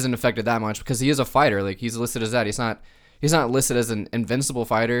brand isn't affected that much because he is a fighter. Like he's listed as that. He's not listed as an invincible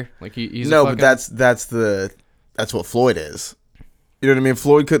fighter. Like he's no, a but fucking, that's what Floyd is. You know what I mean?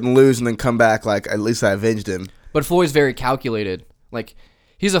 Floyd couldn't lose and then come back like at least I avenged him. But Floyd's very calculated. Like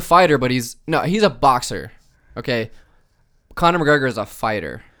he's a fighter, but he's a boxer. Okay, Conor McGregor is a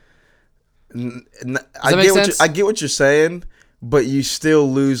fighter. I make get sense? I get what you're saying, but you still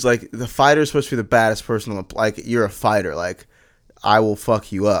lose. Like the fighter is supposed to be the baddest person on the like. You're a fighter. Like I will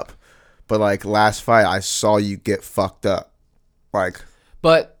fuck you up, but like last fight, I saw you get fucked up. Like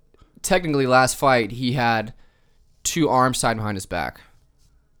But technically, last fight he had 2 arms tied behind his back.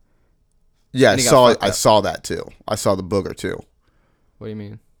 yeah, And he got fucked I up. saw that too. I saw the booger too. What do you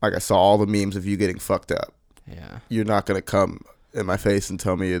mean? Like I saw all the memes of you getting fucked up. Yeah. You're not gonna come in my face and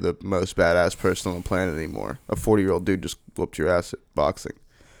tell me you're the most badass person on the planet anymore. A 40-year-old dude just whooped your ass at boxing.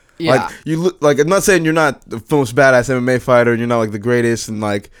 Yeah. Like you look like I'm not saying you're not the most badass MMA fighter and you're not like the greatest and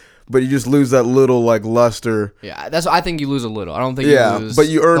like, but you just lose that little like luster. Yeah, I think you lose a little. I don't think Yeah, you lose. but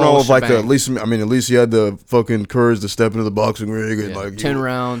you earn the all whole of like the shebang. at least you had the fucking courage to step into the boxing ring and Yeah, like 10 you,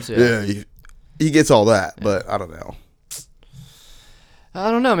 rounds. Yeah, he gets all that, but I don't know. I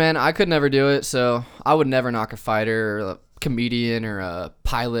don't know, man. I could never do it, so I would never knock a fighter or a comedian or a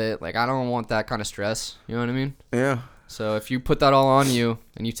pilot. Like, I don't want that kind of stress. You know what I mean? Yeah. So if you put that all on you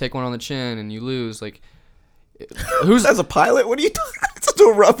and you take one on the chin and you lose, like, who's As a pilot, what are you doing? It's a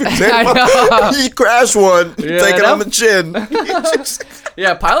rough I example. know. You crash one, you Yeah, take it I on know. the chin.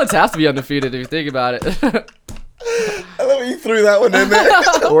 yeah, pilots have to be undefeated if you think about it. I love you threw that one in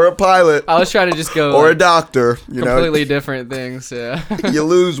there. Or a pilot. I was trying to just go Or a like, doctor. You completely know, different things. Yeah. you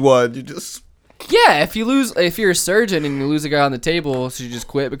lose one, you just. Yeah, if you're a surgeon and you lose a guy on the table, so you just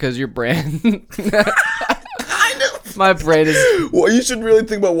quit because your brain. I know. My brain is. Well, you should really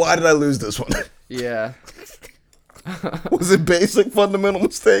think about why did I lose this one? Yeah. Was it basic fundamental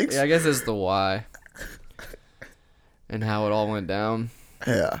mistakes? Yeah, I guess it's the why. And how it all went down.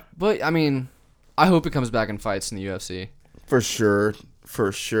 Yeah, But I mean, I hope he comes back and fights in the UFC. for sure.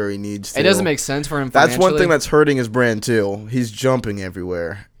 For sure, he needs to. It doesn't make sense for him. That's one thing financially. that's hurting his brand too. He's jumping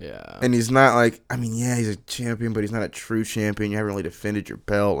everywhere. Yeah. And he's not like, I mean, yeah, he's a champion, but he's not a true champion. You haven't really defended your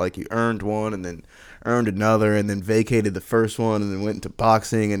belt. Like, you earned one and then earned another and then vacated the first one and then went into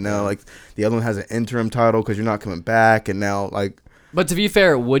boxing. And now, like, the other one has an interim title because you're not coming back. And now, like, But to be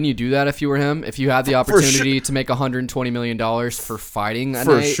fair, wouldn't you do that if you were him? If you had the opportunity to make $120 million for fighting a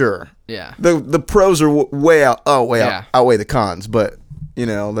for night? sure. Yeah. The pros are way out, Yeah. outweigh the cons. But, you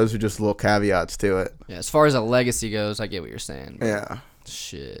know, those are just little caveats to it. Yeah. As far as a legacy goes, I get what you're saying. but Yeah.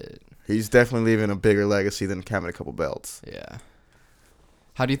 Shit. He's definitely leaving a bigger legacy than having a couple belts. Yeah.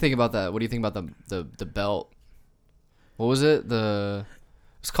 How do you think about that? What do you think about the belt? What was it?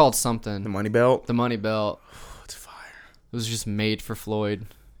 It's called something. The money belt? The money belt. Oh, it's fire. It was just made for Floyd.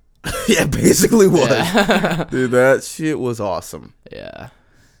 Yeah, basically was. Yeah. Dude, that shit was awesome. Yeah.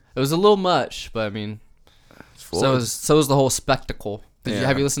 It was a little much, but I mean, It's so is the whole spectacle. Yeah.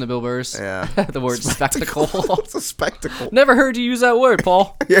 Have you listened to Bill Burr's? Yeah. The word spectacle. It's a spectacle. Never heard you use that word,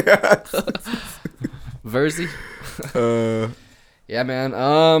 Paul. Yeah. Verzi. Uh, Yeah,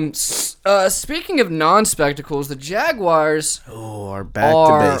 man. Speaking of non-spectacles, the Jaguars are back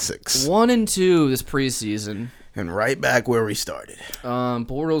are to basics. 1-2 this preseason. And right back where we started.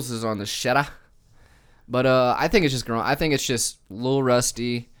 Bortles is on the shitter. But I think it's just growing. I think it's just a little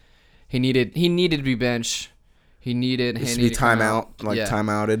rusty. He needed to be benched. He needed Used to Handy be to come timeout, out. like Yeah.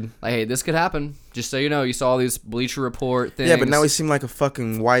 timeouted. Like, hey, this could happen. Just so you know, you saw all these Bleacher Report things. Yeah, but now he seemed like a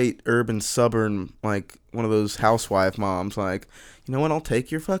fucking white urban suburban, like one of those housewife moms. Like, you know what? I'll take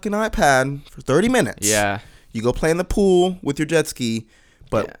your fucking iPad for 30 minutes. Yeah. You go play in the pool with your jet ski,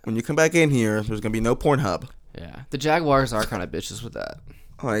 but Yeah. when you come back in here, there's gonna be no Pornhub. Yeah. The Jaguars are kind of bitches with that.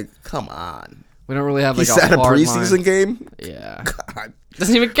 Like, come on. We don't really have like He's at a hard preseason line. game. Yeah. God.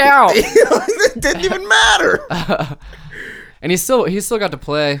 Doesn't even count. It didn't even matter. And he's still got to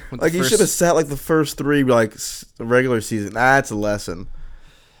play. With Like, the he first... should have sat like the first three, like the regular season. That's a lesson.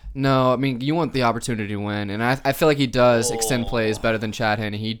 No, I mean, you want the opportunity to win, and I feel like he does extend plays better than Chad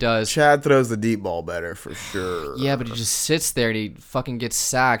Henne. He does. Chad throws the deep ball better for sure. Yeah, but he just sits there and he fucking gets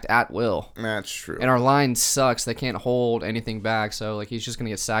sacked at will. That's true. And our line sucks. They can't hold anything back, so like he's just gonna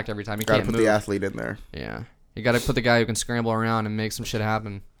get sacked every time. He Gotta can't put move. the athlete in there. Yeah, you got to put the guy who can scramble around and make some shit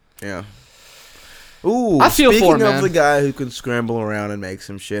happen. Yeah. Ooh, I feel speaking for him, of man. the guy who can scramble around and make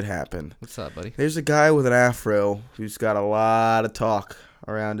some shit happen, What's up, buddy? there's a guy with an afro who's got a lot of talk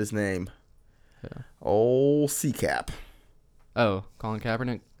around his name. Yeah. Old C-Cap. Oh, Colin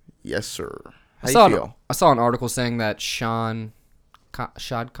Kaepernick. Yes, sir. How I saw you feel? I saw an article saying that Shad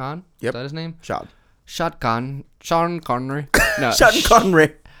Khan. Yep. Is that his name? Shad. Sean Connery. No. Shad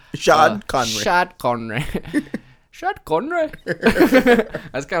Connery. Shad Connery. Shad Connery. Shad Connery.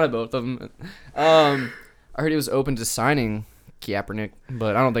 That's kind of both of them. I heard he was open to signing Kaepernick,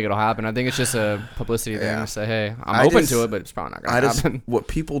 but I don't think it'll happen. I think it's just a publicity thing Yeah. to say, hey, I'm I open just- to it, but it's probably not going to happen. What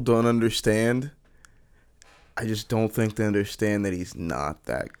people don't understand, I just don't think they understand that he's not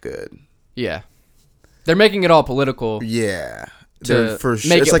that good. Yeah. They're making it all political. Yeah. To They're for sure.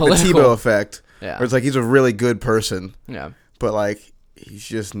 make It's it like political. the Tebow effect. Yeah. Where it's like he's a really good person, Yeah. but like he's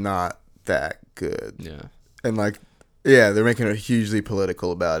just not that good. Yeah. And like, yeah, they're making it hugely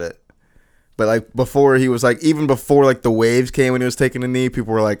political about it. But like before, he was like, even before like the waves came when he was taking a knee,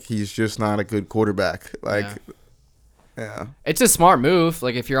 people were like, he's just not a good quarterback. Like, yeah. It's a smart move.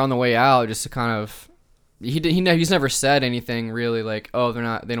 Like if you're on the way out, just to kind of, he's never said anything really like, oh,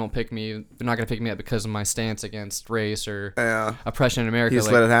 they don't pick me. They're not gonna pick me up because of my stance against race or Yeah. oppression in America. He just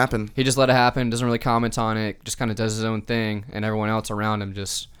Like, let it happen. he just let it happen. Doesn't really comment on it. Just kind of does his own thing, and everyone else around him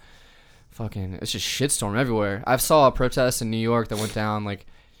just fucking. It's just shitstorm everywhere. I saw a protest in New York that went down like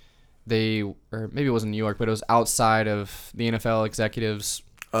or maybe it wasn't New York, but it was outside of the NFL executives'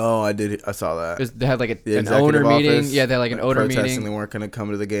 Oh, I did. I saw that. 'Cause they had like The an owner executive meeting. office, Yeah, they had like an owner protesting meeting. they weren't going to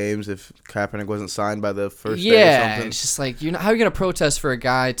come to the games if Kaepernick wasn't signed by the first day or Yeah, something. it's just like how are you gonna protest for a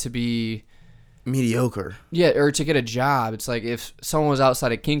guy to be Mediocre. or to get a job? It's like if someone was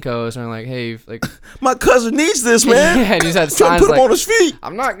outside of Kinko's and they're like, hey, like My cousin needs this, man. yeah, and he's had Trying signs to put him like on his feet.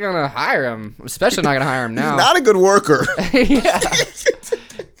 I'm not gonna hire him, especially not gonna hire him now. Not a good worker. yeah.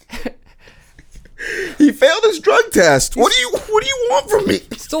 He failed his drug test. What do you want from me?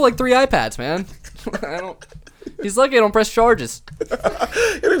 Still like 3 iPads, man. I don't. He's lucky I don't press charges.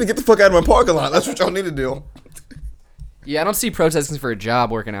 You need to get the fuck out of my parking lot. That's what y'all need to do. Yeah, I don't see protesting for a job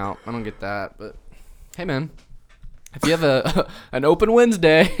working out. I don't get that. But hey, man, if you have an open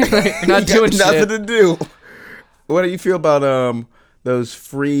Wednesday, you're not You doing got nothing shit. to do. What do you feel about those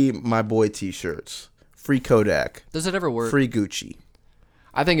free My Boy T-shirts? Free Kodak. Does it ever work? Free Gucci.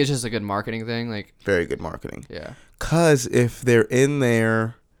 I think it's just a good marketing thing. Like, Very good marketing. yeah, Cause if they're in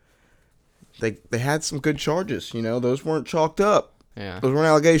there, they had some good charges. You know, those weren't chalked up. yeah, Those weren't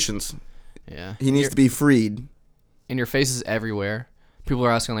allegations. yeah. He needs to be freed. And your face is everywhere. People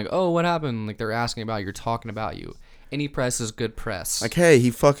are asking like, "Oh, what happened?" Like they're asking about you. You're talking about you. Any press is good press. Like, hey,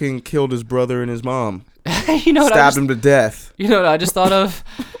 he fucking killed his brother and his mom. you know what? Stabbed him to death. You know what I just thought of?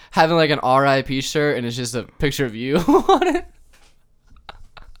 Having like an RIP shirt and it's just a picture of you on it.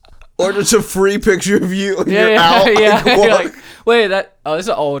 Or just a free picture of you and Yeah, you're yeah, out. yeah. Like, You're what? like, wait, this is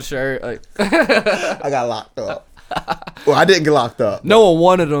an old shirt. Like, I got locked up. Well, I didn't get locked up. no one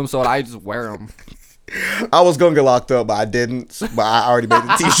wanted them, so I just wear them. I was gonna get locked up, but I didn't. But I already made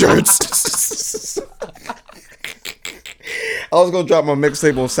the T-shirts. I was gonna drop my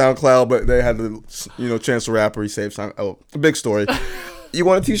mixtape on SoundCloud, but they had the, Chance the Rapper. He saved Sound. Oh, big story. You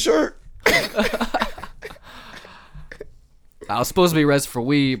want a T-shirt? I was supposed to be arrested for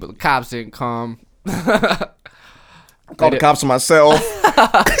weed, but the cops didn't come. Called the cops on myself.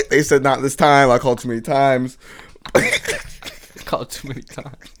 They said not this time. I called too many times. Called too many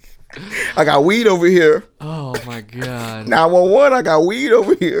times. I got weed over here. Oh my god. 911. I got weed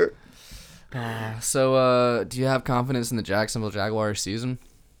over here. So, do you have confidence in the Jacksonville Jaguars season?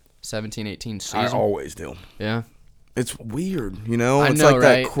 17-18 season? I always do. Yeah. It's weird, you know? I It's know, like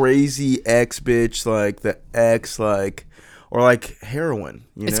right? that crazy ex bitch, like the ex, like, or like heroin.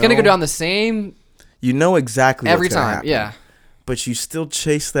 It's going to go down the same You know exactly every what's gonna time. happen, Yeah. but you still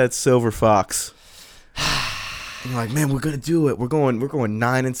chase that silver fox. You're like, man, we're gonna do it. We're going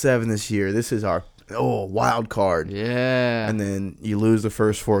 9-7 this year. This is our wild card. Yeah. And then you lose the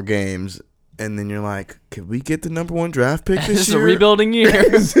first 4 games, and then you're like, could we get the number 1 draft pick this This is year? a rebuilding year.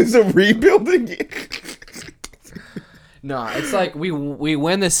 This is a rebuilding year. No, it's like we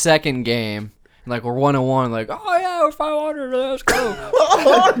win the second game. Like we're 1-1. Like, oh yeah, we're 500. Let's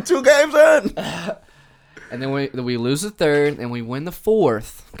go. 2 games in. And then we lose the third, and we win the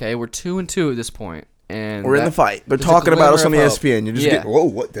fourth. Okay, we're 2-2 at this point, and We're in the fight. They're there's a talking about us on glimmer the of hope. ESPN. You just Yeah. get, whoa,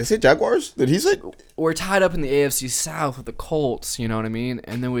 what? Did they say Jaguars? Did he say? We're tied up in the AFC South with the Colts. You know what I mean?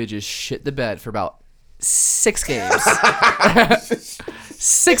 And then we just shit the bed for about 6 games.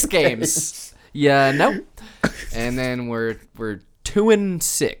 6 games. Yeah, no. And then we're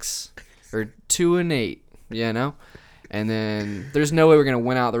 2-6 or 2-8. Yeah, no. And then there's no way we're gonna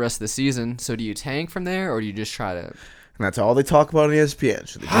win out the rest of the season. So do you tank from there, or do you just try to? And that's all they talk about on ESPN.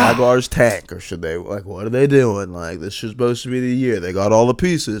 Should the Jaguars tank, or should they, like, what are they doing? Like, this is supposed to be the year. They got all the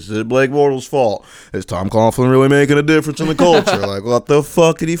pieces. Is it Blake Bortles' fault? Is Tom Coughlin really making a difference in the culture? Like, what the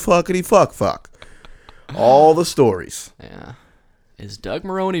fuck? All the stories. Yeah. Is Doug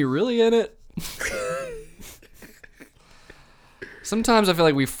Maroney really in it? Sometimes I feel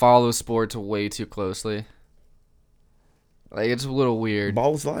like we follow sports way too closely. Like, it's a little weird.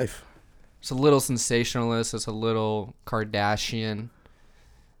 Ball is life. It's a little sensationalist. It's a little Kardashian.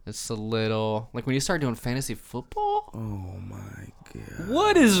 It's a little... Like, when you start doing fantasy football? Oh, my God.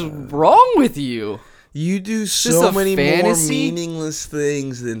 What is wrong with you? You do This so a many more fantasy? meaningless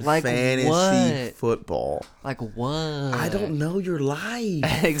things than Like fantasy what? football. Like, what? I don't know your life.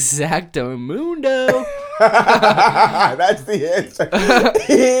 Exacto mundo. That's the answer.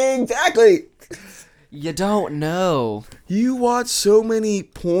 Exactly. You don't know. You watch so many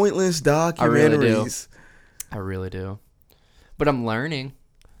pointless documentaries. I really do. But I'm learning.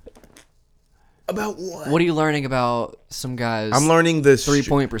 About what? What are you learning about some guys? I'm learning this.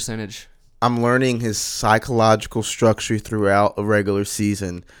 3-point percentage. I'm learning his psychological structure throughout a regular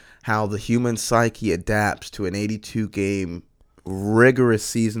season, how the human psyche adapts to an 82-game rigorous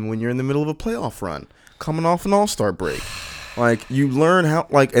season when you're in the middle of a playoff run, coming off an All-Star break. Like, you learn how,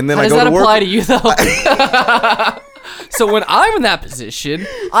 like, and then How I does go that to work. apply to you, though? So when I'm in that position,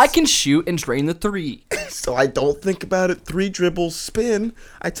 I can shoot and drain the 3. So I don't think about it. 3 dribbles, spin.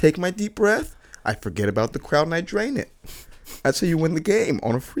 I take my deep breath. I forget about the crowd and I drain it. That's how you win the game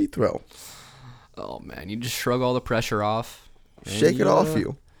on a free throw. Oh man, you just shrug all the pressure off. Shake it off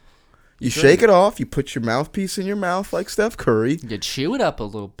you. You shake it off. You put your mouthpiece in your mouth like Steph Curry. You chew it up a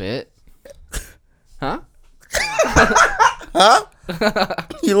little bit. Huh? Huh?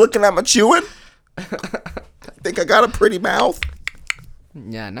 You looking at my chewing? I think I got a pretty mouth.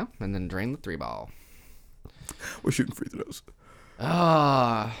 Yeah, no. And then drain the 3 ball. We're shooting free throws.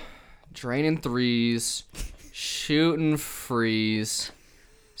 Draining 3s, shooting freeze.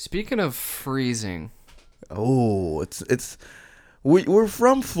 Speaking of freezing. Oh, we're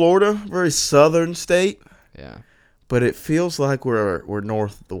from Florida, very southern state, Yeah. but it feels like we're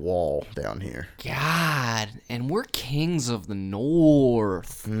north of the wall down here. God, and we're kings of the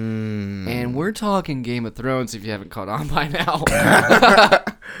north. And we're talking Game of Thrones if you haven't caught on by now.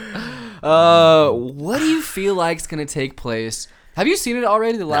 What do you feel like is going to take place? Have you seen it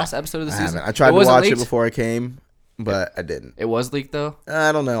already, the last episode of the I season? haven't. I tried to wasn't watch leaked? it before I came, but I didn't. It was leaked, though?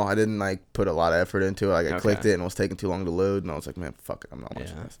 I don't know. I didn't put a lot of effort into it. I Okay. clicked it and it was taking too long to load, and I was like, man, fuck it, I'm not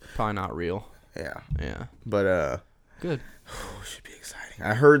watching this. Probably not real. Yeah, Yeah. but Good. should be exciting.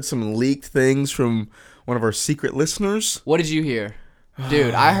 I heard some leaked things from one of our secret listeners. What did you hear?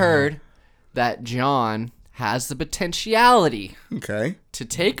 Dude, I heard that Jon has the potentiality Okay. to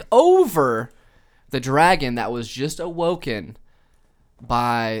take over the dragon that was just awoken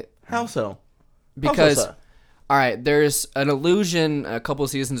by... How so? Because... How so? All right, there's an illusion a couple of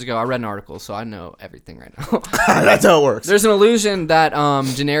seasons ago. I read an article, so I know everything right now. That's how it works. There's an illusion that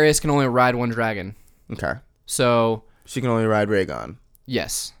Daenerys can only ride one dragon. Okay. So, She can only ride Rhaegon.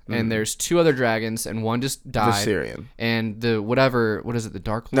 yes. And there's 2 other dragons, and one just died. Viserion. And the what is it, the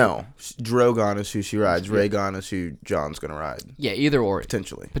Dark Lord? No. Drogon is who she rides. Rhaegon is who Jon's going to ride. Yeah, either or.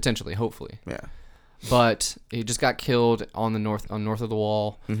 Potentially. Potentially, hopefully. Yeah. But he just got killed on the north of the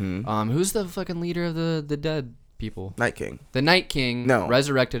wall. Mm-hmm. Who's the fucking leader of the dead people? Night King. The Night King No.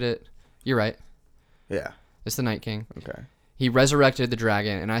 resurrected it. You're right. Yeah. It's the Night King. Okay. He resurrected the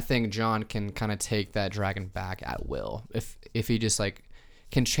dragon, and I think Jon can kind of take that dragon back at will if he just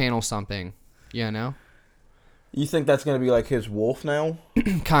can channel something, you know? You think that's going to be like his wolf now?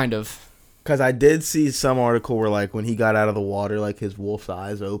 Kind of. Because I did see some article where when he got out of the water, his wolf's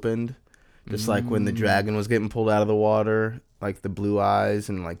eyes opened. Just like when the dragon was getting pulled out of the water, the blue eyes,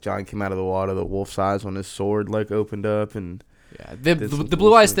 and Jon came out of the water, the wolf's eyes on his sword opened up, and Yeah, Did some the cool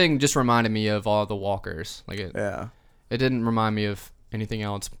blue eyes shit. thing just reminded me of all the walkers. yeah, It didn't remind me of anything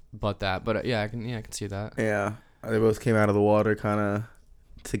else but that. But I can see that. yeah, they both came out of the water kind of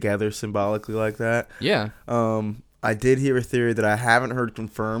together symbolically like that. Yeah. I did hear a theory that I haven't heard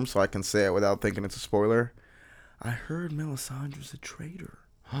confirmed, so I can say it without thinking it's a spoiler. I heard Melisandre's a traitor.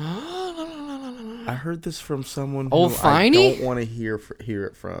 I heard this from someone who Old I Finey? don't want to hear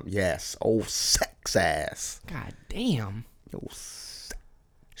it from. Yes, old sex ass. God damn. Old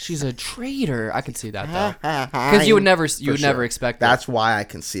She's a traitor. I can see that though. Because Because you would never expect that. That's why I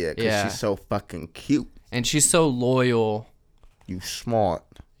can see it. Because Yeah. she's so fucking cute. And she's so loyal. You smart.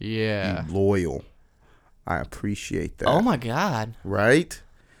 Yeah. You loyal. I appreciate that. Oh my god. Right?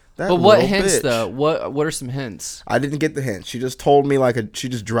 That But what little hints bitch. though? What are some hints? I didn't get the hint. She just told me she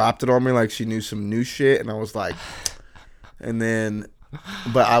just dropped it on me like she knew some new shit, and I was like, and then,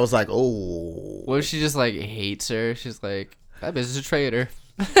 but I was like, oh. What if she just hates her? She's like, that bitch is a traitor.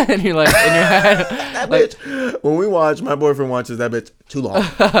 And you're in your head. That bitch. When we watch, my boyfriend watches that bitch too long.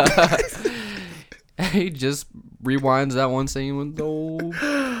 He just rewinds that one scene with the old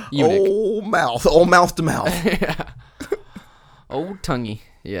eunuch. Old mouth to mouth. Yeah. Old tonguey.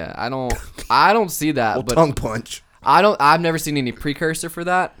 Yeah, I don't see that, Old but tongue punch. I've never seen any precursor for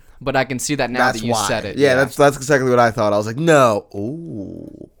that, but I can see that now That's that you why. said it. Yeah, that's exactly what I thought. I was like, no.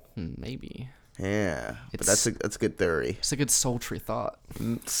 Ooh. Maybe. Yeah. But It's- that's a good theory. It's a good sultry thought.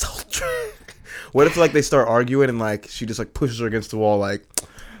 Sultry. What if they start arguing and she just pushes her against the wall,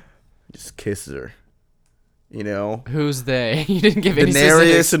 just kisses her? You know? Who's they? You didn't give any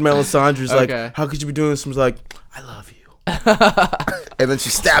Daenerys specifics. and Melisandre's Okay. how could you be doing this? And was like, I love you. And then she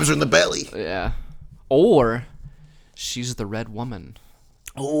stabs her in the belly. Yeah. Or she's the Red Woman.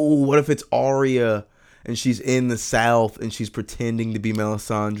 Oh, what if it's Arya and she's in the South and she's pretending to be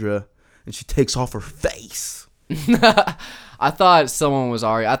Melisandre and she takes off her face? I thought someone was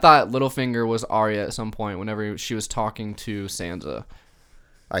Arya. I thought Littlefinger was Arya at some point whenever she was talking to Sansa.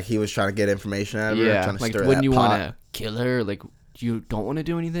 He was trying to get information out of her. Yeah, Trying to stir wouldn't that you pot. want to kill her? You don't want to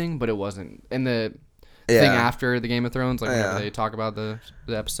do anything, but it wasn't. And the Yeah. thing after the Game of Thrones, whenever Yeah. they talk about the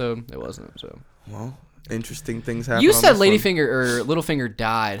episode, it wasn't. So Well, interesting things happen. You on said this one. Ladyfinger or Littlefinger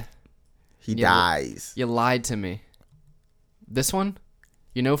died. He Yeah, dies. You lied to me. This one?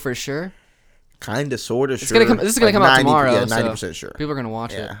 You know for sure? Kind of, sort of. It's sure. gonna come. This is gonna Like come out 90 tomorrow. Yeah, so 90% sure. People are gonna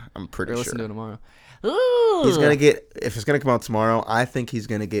watch it. Yeah, I'm pretty Or sure. listen to it tomorrow. Ooh. He's gonna get. If it's gonna come out tomorrow, I think he's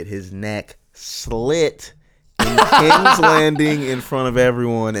gonna get his neck slit in King's Landing in front of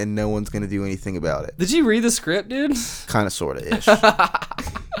everyone, and no one's gonna do anything about it. Did you read the script, dude? Kind of, sort of ish.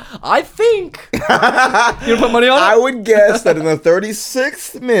 I think. You gonna put money on it? I would guess that in the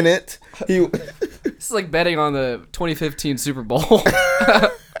 36th minute, he. This is like betting on the 2015 Super Bowl.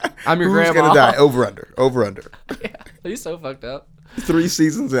 I'm your Who's grandma. gonna die? Over under. Over under. Yeah, he's so fucked up. 3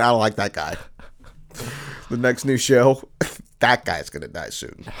 seasons, and I don't like that guy. The next new show, that guy's gonna die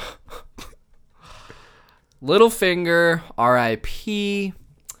soon. Littlefinger, R.I.P.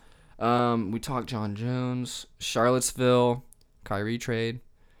 We talked John Jones, Charlottesville, Kyrie trade.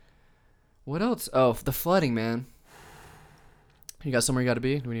 What else? Oh, the flooding, man. You got somewhere you got to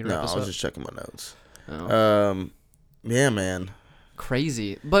be? Do we need to No, wrap I this was up? just checking my notes. Oh. Yeah, man.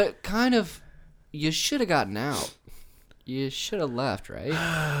 Crazy, but kind of. You should have gotten out. You should have left, right?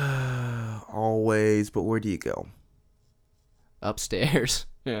 Always, but where do you go? Upstairs.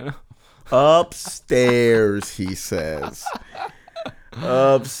 Yeah. Upstairs, he says.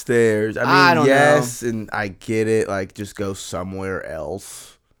 Upstairs. I mean, I don't yes, and I get it. Like, just go somewhere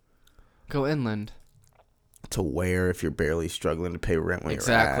else. Go inland. To where if you're barely struggling to pay rent when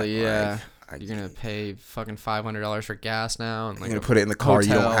Exactly. you're at. Yeah. Like, You're gonna pay fucking $500 for gas now, and you're like gonna put it in the car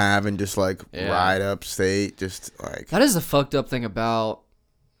you hotel. don't have and just like Yeah. ride upstate. Just like That is the fucked up thing about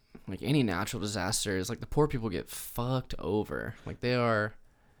like any natural disaster is like the poor people get fucked over. Like they are,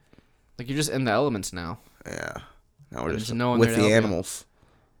 like you're just in the elements now. yeah. Now we're There's just no one with there to the help you. animals.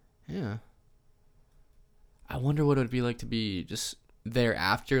 Yeah. I wonder what it would be like to be just there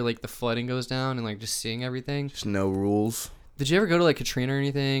after like the flooding goes down and like just seeing everything. Just no rules. Did you ever go to like Katrina or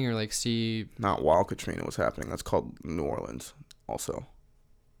anything or like see? Not while Katrina was happening. That's called New Orleans. Also.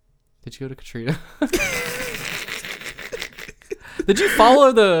 Did you go to Katrina? Did you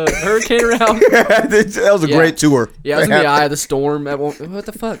follow the hurricane around? That was a Yeah. great tour. Yeah, I was in the eye of the storm. At one, what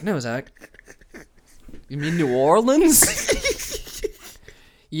the fuck? No, Zach. You mean New Orleans?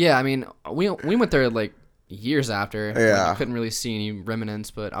 Yeah, I mean, we went there like years after. Yeah. Like, you couldn't really see any remnants,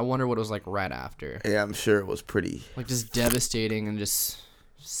 but I wonder what it was like right after. Yeah, I'm sure it was pretty. Like just devastating and just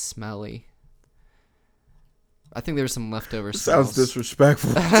smelly. I think there was some leftover Sounds smells.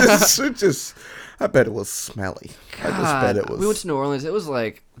 disrespectful. just, I bet it was smelly. I just bet it was We went to New Orleans. It was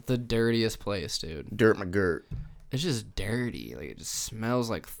like the dirtiest place, dude. dirt McGirt. It's just dirty. Like it just smells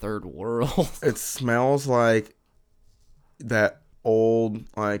like third world. It smells like that old,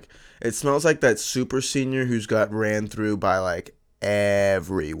 like, it smells like that super senior who's got ran through by, like,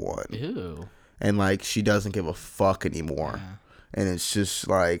 everyone. Ew. And, like, she doesn't give a fuck anymore. Yeah. And it's just,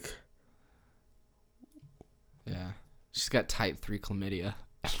 like, Yeah. She's got type 3 chlamydia.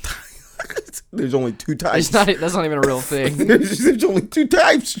 there's only 2 types. That's not even a real thing. There's only 2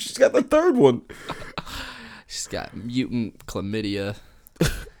 types. She's got the third one. She's got mutant chlamydia.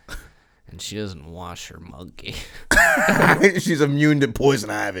 And she doesn't wash her monkey. She's immune to poison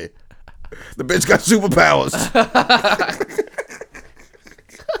ivy. The bitch got superpowers.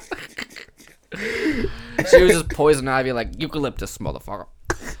 She was just poison ivy like eucalyptus, motherfucker.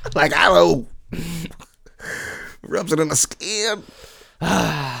 Like aloe. Rubs it in the skin.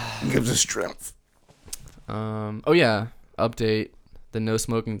 Gives it strength. Oh yeah, update. The no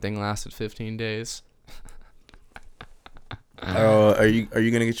smoking thing lasted 15 days. Are you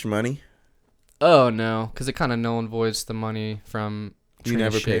gonna get your money? Oh no, because it kind of null and voids the money from. You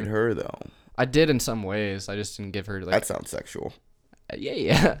never Trina paid Shea. her though. I did in some ways. I just didn't give her like. That sounds sexual.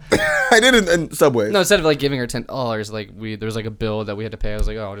 Yeah. I did in Subway. No, instead of like giving her $10, like there was like a bill that we had to pay. I was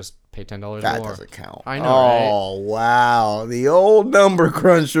like, oh, I'll just pay $10 That more. doesn't count. I know, Oh wow, the old number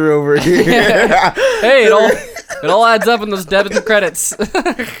cruncher over here. Hey, it all adds up in those debits and credits.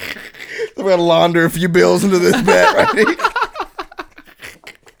 We gotta launder a few bills into this bet right here.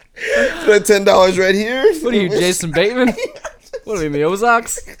 Put $10 right here. What are you, Jason Bateman? What are we, the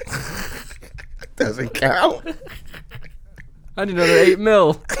Ozarks? Doesn't count. I need another 8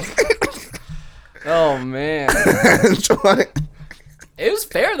 mil. Oh man, it was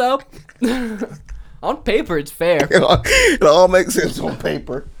fair though. On paper, it's fair. It all makes sense on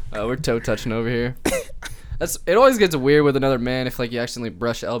paper. We're toe touching over here. It always gets weird with another man if like you accidentally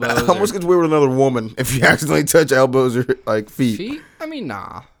brush elbows. It almost gets weird with another woman if you accidentally touch elbows or like feet. feet. I mean,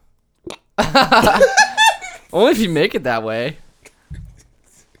 nah. Only if you make it that way.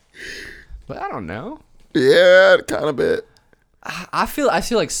 But I don't know. Yeah, kind of bit. I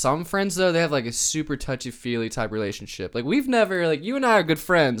feel like some friends though, they have like a super touchy-feely type relationship. Like we've never, like you and I are good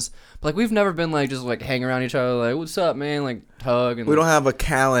friends, but like we've never been like just like hang around each other like what's up man, like hug and We like, don't have a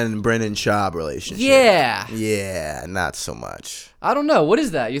Callan and Brennan Schaub relationship. yeah. Yeah, not so much. I don't know. What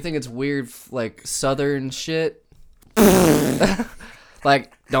is that? You think it's weird like southern shit?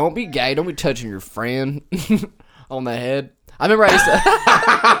 Like don't be gay, don't be touching your friend on the head. I remember I used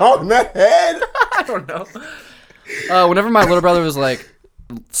to On the head. I don't know. Whenever my little brother was like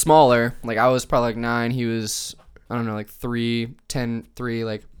smaller, like I was probably like 9, he was I don't know, like 3, 10, 3,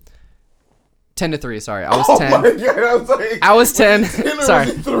 like 10 to 3. Sorry, I was 10. Oh my God, I was like, I was 10.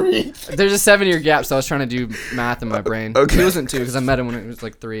 Sorry, 3. there's a 7-year gap, so I was trying to do math in my brain. Okay. He wasn't 2 because I met him when it was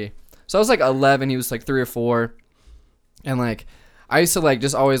like 3. So I was like 11, he was like 3 or 4, and like I used to like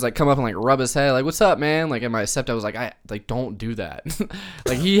just always like come up and like rub his head like what's up man, like and my stepdad was like I like don't do that.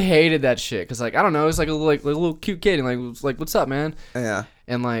 Like he hated that shit because like I don't know, he was like a little cute kid and like was like what's up man. Yeah.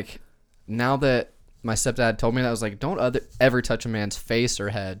 And like now that my stepdad told me that, I was like don't ever touch a man's face or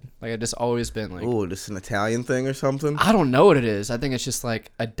head. Like I just always been like Ooh, this an Italian thing or something? I don't know what it is. I think it's just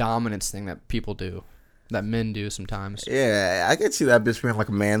like a dominance thing that people do, that men do sometimes. Yeah, I could see that just being like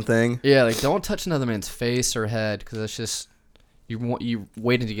a man thing. Yeah, like don't touch another man's face or head because it's just you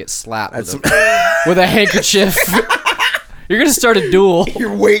waiting to get slapped with with a handkerchief. You're gonna start a duel.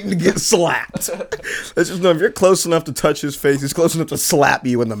 You're waiting to get slapped. Let's just know if you're close enough to touch his face, he's close enough to slap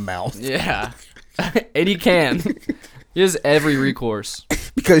you in the mouth. Yeah, and he can. He has every recourse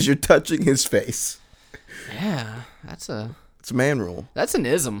Because you're touching his face. Yeah, It's a man rule. that's an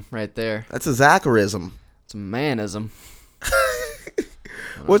ism right there. That's a Zacharism. It's a manism.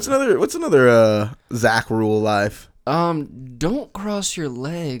 What's another Zach rule life? Don't cross your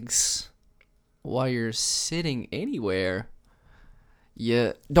legs while you're sitting anywhere.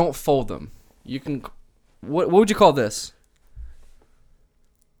 Yeah, don't fold them. You can. What would you call this?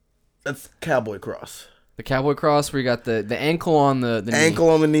 That's cowboy cross. The cowboy cross, where you got the ankle on the knee. Ankle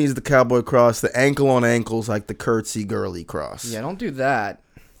on the knees, the cowboy cross. The ankle on ankles, like the curtsy girly cross. Yeah, don't do that.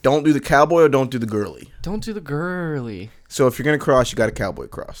 Don't do the cowboy or don't do the girly. Don't do the girly. So if you're gonna cross, you got a cowboy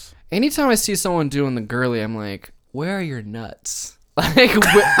cross. Anytime I see someone doing the girly, I'm like, where are your nuts? Like,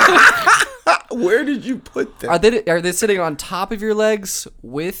 Where did you put them? are they sitting on top of your legs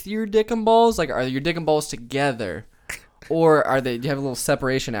with your dick and balls? Like, are your dick and balls together? Or do you have a little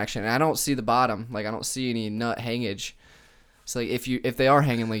separation action? And I don't see the bottom. Like, I don't see any nut hangage. So, like, if they are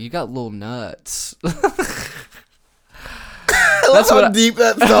hanging, like, you got little nuts. That's how deep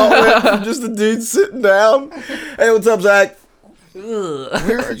that thought went from just the dude sitting down. Hey, what's up, Zach?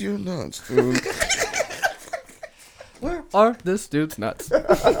 Where are your nuts, dude? Where are this dude's nuts?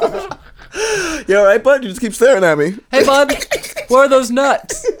 You all right, bud? You just keep staring at me. Hey, bud, where are those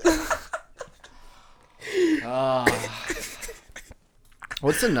nuts?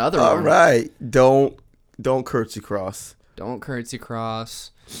 What's another All one? right. Don't curtsy cross. Don't curtsy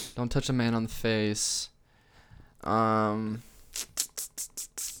cross. Don't touch a man on the face.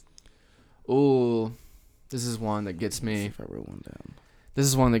 Ooh, this is one that gets me. If I wrote one down. This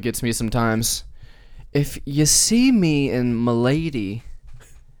is one that gets me sometimes. If you see me in Milady,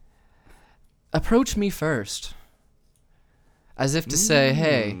 approach me first. As if to say,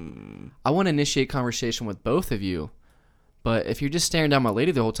 hey, I want to initiate conversation with both of you. But if you're just staring down my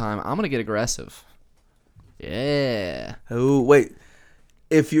lady the whole time, I'm going to get aggressive. Yeah. Oh, wait.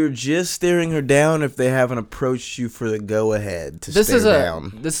 If you're just staring her down, if they haven't approached you for the go-ahead to stare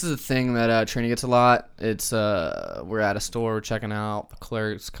down. This is a thing that Trini gets a lot. It's we're at a store, we're checking out. The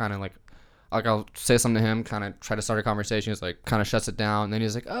clerk's kind of like I'll say something to him, kind of try to start a conversation. He's like, kind of shuts it down. And then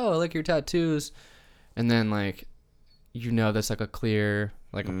he's like, oh, I like your tattoos. And then like, that's like a clear,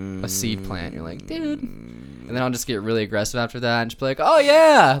 like a seed plant. You're like, dude. And then I'll just get really aggressive after that and just be like, oh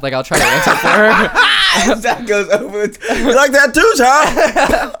yeah. Like I'll try to answer for her. That goes over the you like tattoos,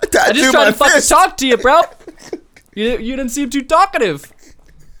 huh? I just tried to fucking talk to you, bro. You didn't seem too talkative.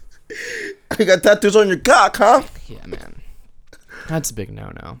 You got tattoos on your cock, huh? Yeah, man. That's a big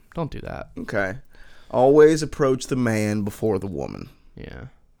no-no. Don't do that. Okay. Always approach the man before the woman. Yeah.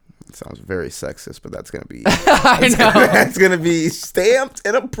 It sounds very sexist, but that's gonna be I know. that's gonna be stamped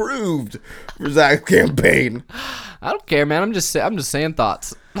and approved for Zach's campaign. I don't care, man. I'm just saying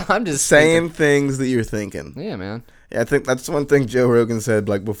thoughts. I'm just Saying things that you're thinking. Yeah, man. Yeah, I think that's one thing Joe Rogan said.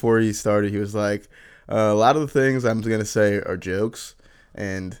 Like before he started, he was like, a lot of the things I'm gonna say are jokes,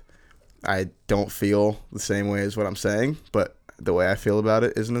 and I don't feel the same way as what I'm saying, but the way I feel about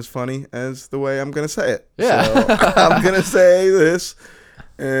it isn't as funny as the way I'm gonna say it. Yeah. So I'm gonna say this,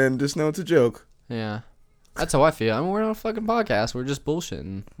 and just know it's a joke. Yeah. That's how I feel. I mean, we're on a fucking podcast. We're just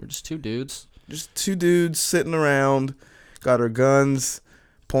bullshitting. We're just two dudes. Just two dudes sitting around, got our guns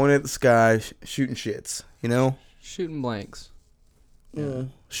pointed at the sky, shooting shits. You know, Shooting blanks.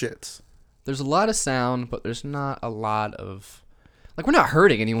 shits. There's a lot of sound, but there's not a lot of, like, we're not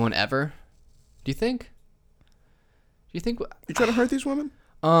hurting anyone ever. Do you think? You trying to hurt these women?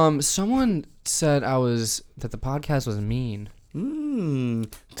 Someone said that the podcast was mean.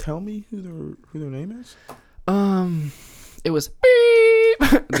 Tell me who their name is. It was beep.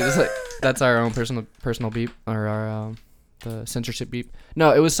 That's our own personal beep, or our the censorship beep.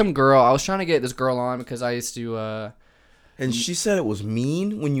 No, it was some girl. I was trying to get this girl on because I used to. And she said it was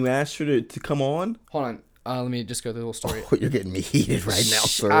mean when you asked her to come on. Hold on. Let me just go through the whole story. Oh, you're getting me heated right now,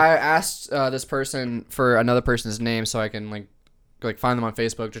 sir. I asked this person for another person's name so I can like find them on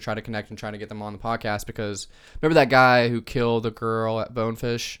Facebook to try to connect and try to get them on the podcast, because remember that guy who killed the girl at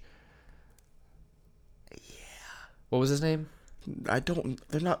Bonefish? Yeah. What was his name?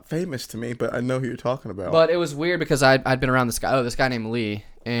 They're not famous to me, but I know who you're talking about. But it was weird because I'd been around this guy named Lee,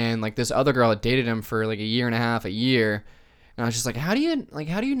 and like this other girl had dated him for like a year and a half, a year. And I was just like, how do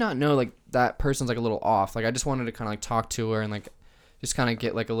you not know like that person's like a little off? Like I just wanted to kind of like talk to her and like just kind of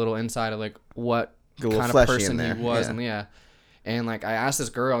get like a little insight of like what kind of person he was. And and like I asked this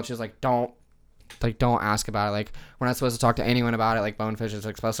girl and she was like, don't ask about it. Like we're not supposed to talk to anyone about it. Like Bonefish has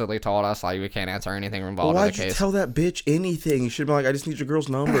explicitly told us like we can't answer anything involved in the case. Why'd you tell that bitch anything? You should be like, I just need your girl's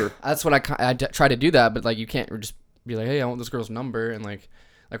number. That's what I tried to do that, but like you can't just be like, hey, I want this girl's number, and like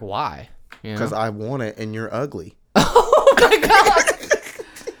why? Because I want it and you're ugly. Oh my god!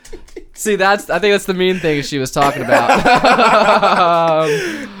 See, I think that's the mean thing she was talking about.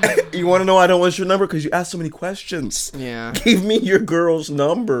 You want to know I don't want your number? Because you asked so many questions. Yeah. Give me your girl's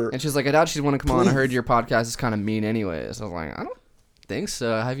number. And she's like, I doubt she'd want to come on. I heard your podcast is kind of mean anyways. I was like, I don't think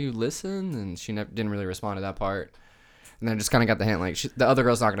so. Have you listened? And she didn't really respond to that part. And then just kind of got the hint, like, the other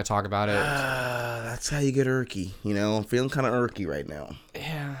girl's not going to talk about it. That's how you get irky, you know? I'm feeling kind of irky right now.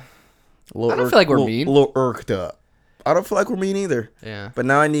 Yeah. I don't feel like we're mean. A little irked up. I don't feel like we're mean either. Yeah. But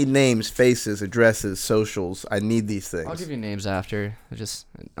now I need names, faces, addresses, socials. I need these things. I'll give you names after. I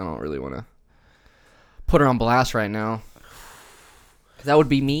don't really want to put her on blast right now. That would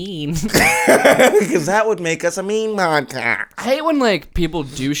be mean. Because that would make us a mean podcast. I hate when, like, people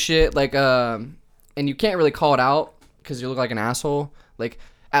do shit, like, and you can't really call it out because you look like an asshole. Like,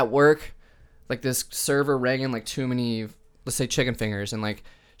 at work, like, this server rang in, like, too many, let's say, chicken fingers, and, like,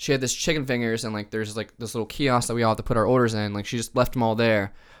 she had this chicken fingers, and like there's like this little kiosk that we all have to put our orders in. Like she just left them all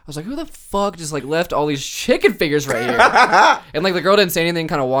there. I was like, who the fuck just like left all these chicken fingers right here? And like the girl didn't say anything,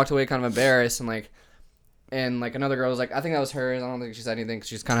 kind of walked away, kind of embarrassed, and like another girl was like, I think that was hers. I don't think she said anything. 'Cause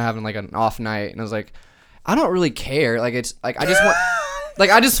she's kind of having like an off night, and I was like, I don't really care. Like it's like I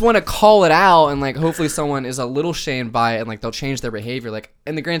just want to call it out, and like hopefully someone is a little shamed by it, and like they'll change their behavior. Like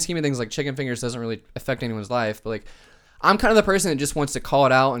in the grand scheme of things, like chicken fingers doesn't really affect anyone's life, but like. I'm kind of the person that just wants to call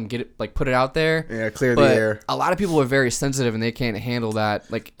it out and get it, like, put it out there. Yeah, clear the air. A lot of people are very sensitive and they can't handle that.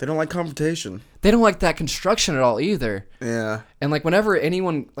 Like, they don't like confrontation. They don't like that construction at all either. Yeah. And like, whenever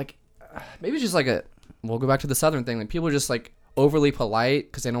anyone like, maybe it's just like we'll go back to the Southern thing. Like, people are just like overly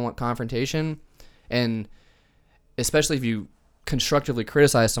polite because they don't want confrontation, and especially if you constructively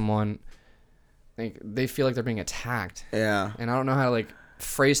criticize someone, like they feel like they're being attacked. Yeah. And I don't know how to like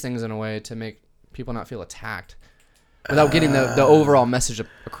phrase things in a way to make people not feel attacked. Without getting the overall message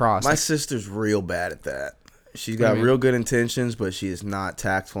across. My sister's real bad at that. She's got real good intentions, but she is not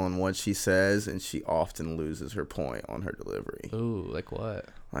tactful in what she says, and she often loses her point on her delivery. Ooh, like what?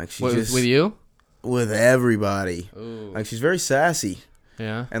 Like she with you? With everybody. Ooh. Like she's very sassy.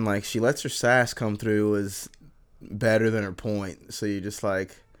 Yeah. And like she lets her sass come through as better than her point. So you just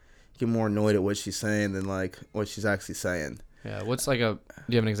like get more annoyed at what she's saying than like what she's actually saying. Yeah, what's like do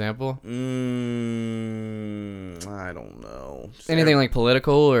you have an example? I don't know. Anything like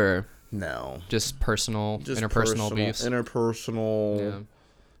political or no? Just personal, interpersonal beefs. Interpersonal,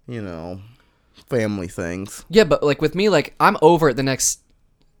 you know, family things. Yeah, but like with me, like I'm over it the next,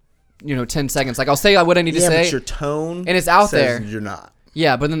 10 seconds. Like I'll say what I need to say. Yeah, but your tone and it's out says there. You're not.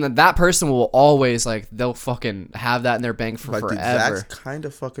 Yeah, but then that person will always like they'll fucking have that in their bank for forever. Dude, Zach's kind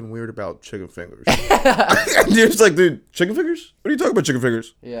of fucking weird about chicken fingers. You're just like, dude, chicken fingers? What are you talking about, chicken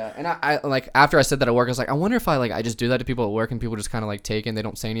fingers? Yeah, and I like after I said that at work, I was like, I wonder if I just do that to people at work and people just kind of like take it, and they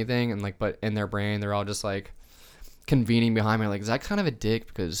don't say anything, and like, but in their brain they're all just like convening behind me, like Zach's kind of a dick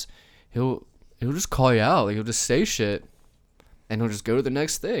because he'll just call you out, like he'll just say shit, and he'll just go to the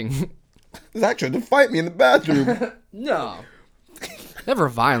next thing. Zach tried to fight me in the bathroom. No. Never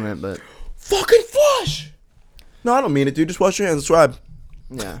violent, but fucking flush. No, I don't mean it, dude. Just wash your hands. Subscribe.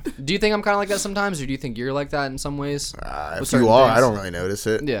 Yeah. Do you think I'm kind of like that sometimes, or do you think you're like that in some ways? If you are, I don't really notice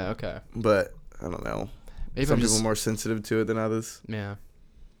it. Yeah. Okay. But I don't know. Maybe Some I'm people just are more sensitive to it than others. yeah.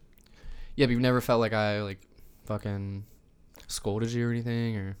 Yeah, but you've never felt like I like fucking scolded you or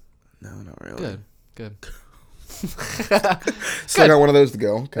anything, or No, not really. good. Still got one of those to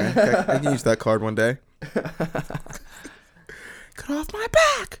go. Okay. I can use that card one day. Get off my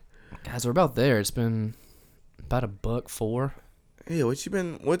back. Guys, we're about there. It's been about $1.04. Yeah,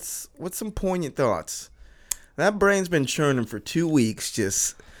 what's some poignant thoughts? That brain's been churning for 2 weeks,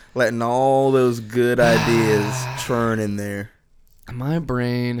 just letting all those good ideas churn in there. My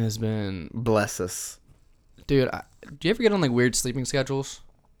brain has been, Bless us. dude. Do you ever get on like weird sleeping schedules?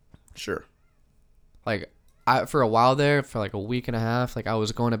 Sure. Like, for a while there, for like a week and a half, like I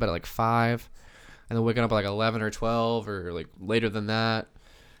was going to bed at like 5, and then waking up at like 11 or 12, or like later than that,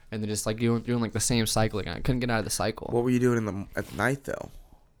 and then just like doing like the same cycle again. I couldn't get out of the cycle. What were you doing at night though?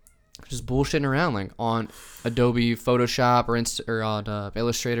 Just bullshitting around like on Adobe Photoshop or on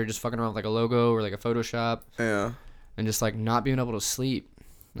Illustrator, just fucking around with like a logo or like a Photoshop, Yeah. and just like not being able to sleep.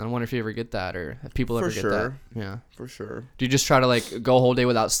 I wonder if you ever get that, or if people For ever get sure. that. Yeah. For sure. Do you just try to like go a whole day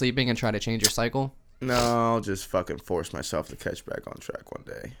without sleeping and try to change your cycle? No, I'll just fucking force myself to catch back on track one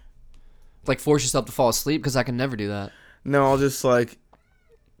day. Like force yourself to fall asleep? Because I can never do that. No, I'll just like,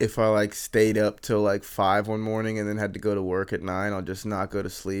 if I like stayed up till like 5 one morning and then had to go to work at 9, I'll just not go to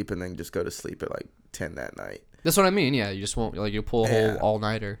sleep and then just go to sleep at like 10 that night. That's what I mean. Yeah, you just won't like you pull a whole Yeah.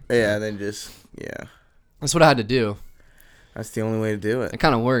 all-nighter. Yeah, and then just, yeah. That's what I had to do. That's the only way to do it. It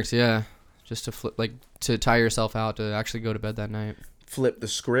kind of works, yeah. Just to flip, like to tire yourself out to actually go to bed that night. Flip the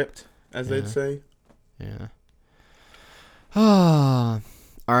script, as they'd say. Yeah. All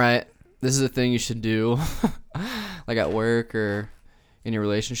right. This is a thing you should do, like at work or in your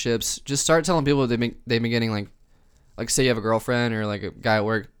relationships. Just start telling people they've been getting like say you have a girlfriend or like a guy at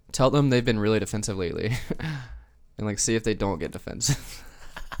work. Tell them they've been really defensive lately, and like see if they don't get defensive.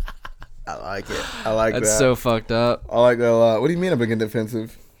 I like it. I like That's that. so fucked up. I like that a lot. What do you mean I'm being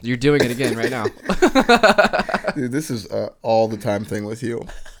defensive? You're doing it again right now. Dude, this is all the time thing with you.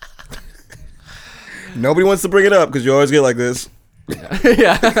 Nobody wants to bring it up because you always get like this.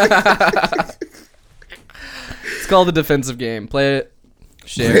 Yeah. It's called the defensive game. Play it.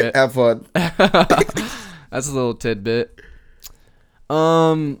 Share it. Have fun. That's a little tidbit.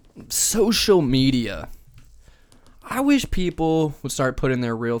 Social media. I wish people would start putting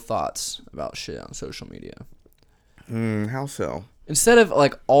their real thoughts about shit on social media. How so? Instead of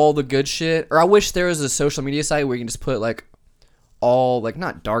like all the good shit, or I wish there was a social media site where you can just put like all like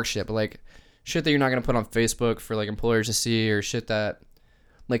not dark shit, but like shit that you're not gonna put on Facebook for like employers to see, or shit that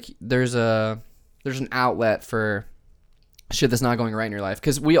like there's an outlet for shit that's not going right in your life.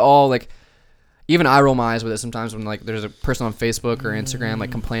 Because we all like, even I roll my eyes with it sometimes when like there's a person on Facebook or Instagram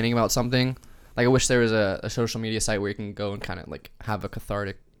like complaining about something. Like I wish there was a social media site where you can go and kind of like have a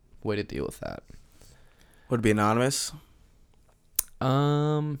cathartic way to deal with that. Would it be anonymous?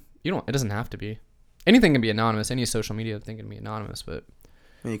 You don't. It doesn't have to be. Anything can be anonymous. Any social media thing can be anonymous, but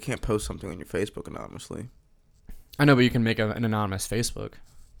I mean, you can't post something on your Facebook anonymously. I know. But you can make an anonymous Facebook.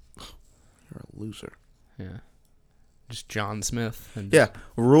 You're a loser. Yeah. Just John Smith. And Yeah.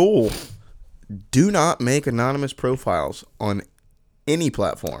 Rule: do not make anonymous profiles on any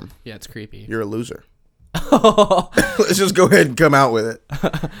platform. Yeah, it's creepy. You're a loser. Let's just go ahead and come out with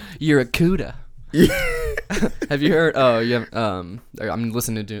it. You're a CUDA. Have you heard? Oh, yeah. I'm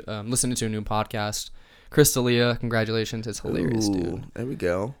listening to a new podcast. Chris D'Elia, congratulations! It's hilarious, Ooh, dude. there we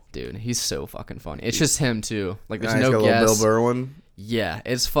go. Dude, he's so fucking funny. It's just him too. Like there's He's got no a little Bill guest. Burr one. Yeah,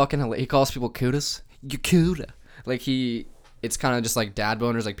 it's fucking hilarious. He calls people CUDAs. You CUDA. Like it's kind of just like dad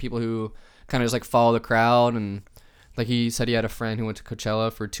boners, like people who kind of just like follow the crowd. And like he said he had a friend who went to Coachella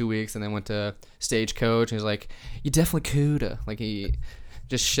for 2 weeks and then went to Stagecoach. And he's like, you definitely CUDA. Like he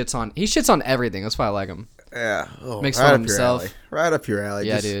just shits on everything. That's why I like him. Yeah. Oh, Makes right fun up of your himself. alley. Right up your alley.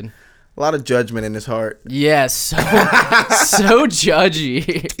 Yeah, Just dude. A lot of judgment in his heart. Yes, so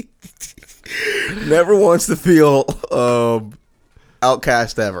judgy. Never wants to feel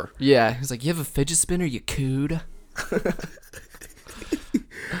outcast ever. Yeah, he's like, you have a fidget spinner, you CUDA.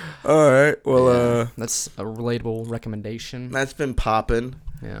 All right. Well, That's a relatable recommendation. that's been popping.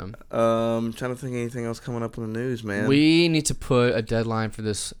 Yeah. Trying to think of anything else coming up in the news, man. We need to put a deadline for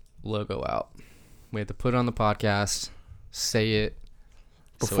this logo out. We have to put it on the podcast, say it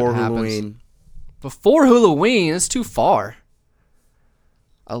so before it happens. Halloween. Before Halloween? That's too far.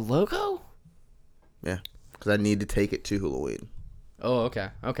 A logo? Yeah, because I need to take it to Halloween. Oh, okay.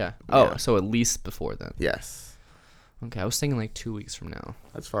 Oh, Yeah. so at least before then. Yes, Okay, I was thinking like 2 weeks from now.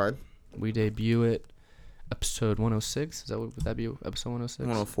 that's fine. We debut it episode 106. Would that be episode 106?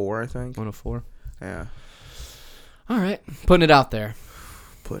 104, I think. 104. Yeah, All right. Putting it out there.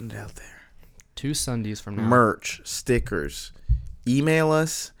 putting it out there. 2 Sundays from now. merch, stickers. Email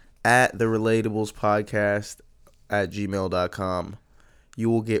us at therelatablespodcast@gmail.com. You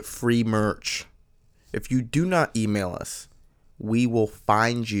will get free merch. If you do not email us, we will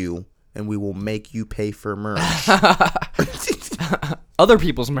find you and we will make you pay for merch. Other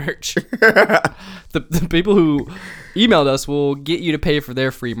people's merch. the people who emailed us will get you to pay for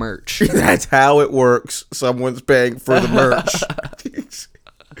their free merch. That's how it works. Someone's paying for the merch.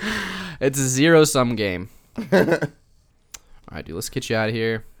 It's a zero-sum game. All right, dude, let's get you out of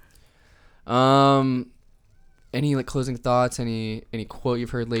here. Any like closing thoughts? Any quote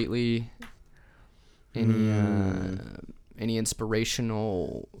you've heard lately? Any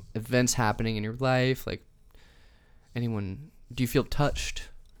inspirational events happening in your life? Like anyone? Do you feel touched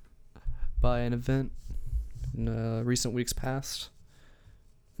by an event in recent weeks past?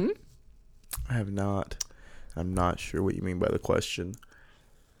 I have not. I'm not sure what you mean by the question.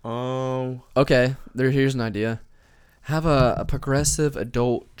 Okay, here's an idea. Have a progressive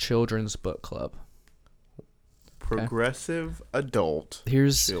adult children's book club. Progressive adult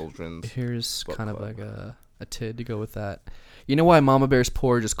Here's book kind of club. like a tid to go with that. You know why Mama Bear's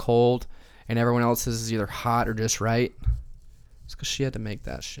porridge is cold and everyone else's is either hot or just right? It's because she had to make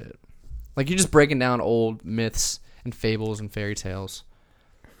that shit. Like, you're just breaking down old myths and fables and fairy tales.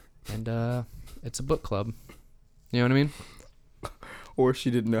 And it's a book club. You know what I mean? Or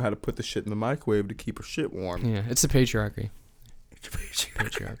she didn't know how to put the shit in the microwave to keep her shit warm. Yeah, it's the patriarchy.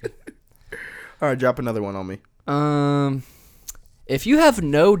 Patriarchy. All right, drop another one on me. If you have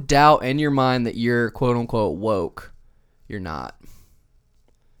no doubt in your mind that you're quote unquote woke, you're not.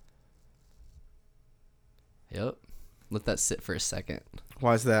 Yep. Let that sit for a second.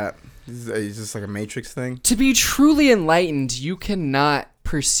 Why is that? Is this like a Matrix thing? To be truly enlightened, you cannot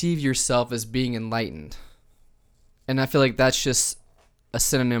perceive yourself as being enlightened. And I feel like that's just a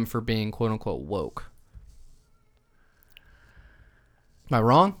synonym for being quote unquote woke. Am I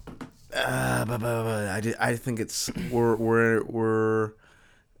wrong? I think it's we're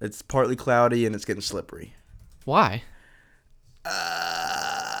it's partly cloudy and it's getting slippery. Why?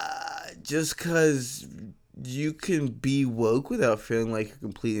 Just because you can be woke without feeling like you're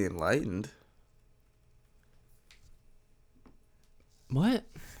completely enlightened. What?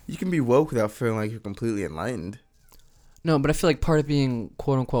 You can be woke without feeling like you're completely enlightened. No, but I feel like part of being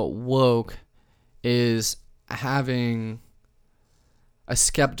quote unquote woke is having a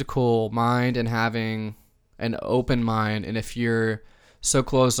skeptical mind and having an open mind. And if you're so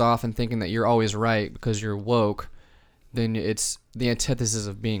closed off and thinking that you're always right because you're woke, then it's the antithesis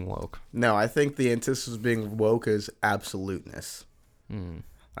of being woke. No, I think the antithesis of being woke is absoluteness.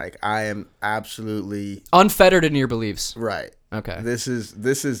 Like, I am absolutely Unfettered in your beliefs. right. Okay.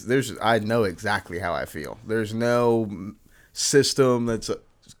 I know exactly how I feel. There's no system that's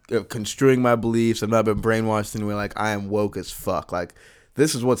construing my beliefs. I've not been brainwashed into like I am woke as fuck. Like,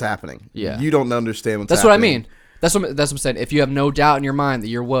 this is what's happening. Yeah. You don't understand what's That's happening. what I mean. That's what I'm saying. If you have no doubt in your mind that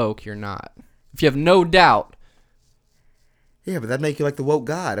you're woke, you're not. If you have no doubt. Yeah, but that'd make you like the woke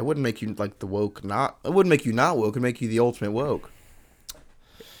god. It wouldn't make you like the woke not. It wouldn't make you not woke. It'd make you the ultimate woke.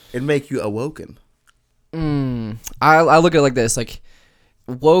 It'd make you awoken. I look at it like this. Like,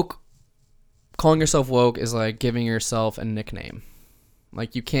 woke, calling yourself woke is like giving yourself a nickname.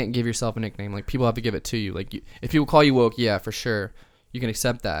 Like, you can't give yourself a nickname. Like, people have to give it to you. Like, if people call you woke, yeah, for sure, you can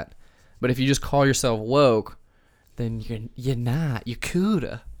accept that. But if you just call yourself woke, then you're not. You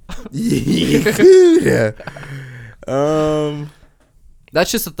coulda. Yeah.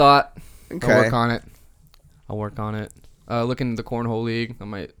 That's just a thought. Okay. I'll work on it. Look into the Cornhole League. I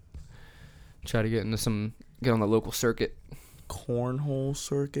might try to get on the local circuit. Cornhole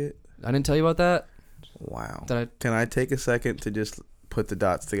circuit. I didn't tell you about that. Wow. Did I? Can I take a second to just put the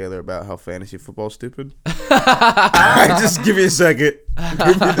dots together about how fantasy football's stupid? Just give me a second.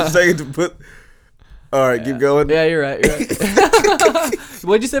 Give me a second to put. All right, keep going. Yeah, you're right.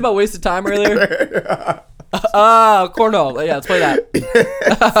 What'd you say about wasted time earlier? Cornhole. Yeah, let's play that.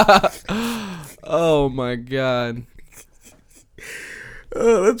 Oh my god.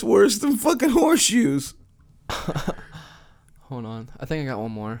 That's worse than fucking horseshoes. Hold on. I think I got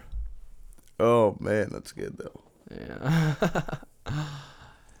one more. Oh man, that's good though. Yeah.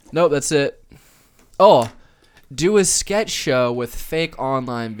 Nope, that's it. Oh, do a sketch show with fake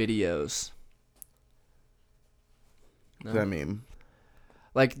online videos. What does that mean?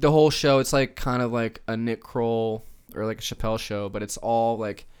 Like, the whole show, it's like kind of like a Nick Kroll or like a Chappelle show, but it's all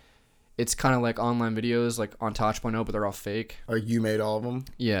like, it's kind of like online videos like on Touch.0, but they're all fake. Or you made all of them?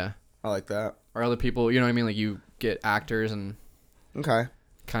 Yeah. I like that. Or other people, you know what I mean? Like, you get actors and Okay.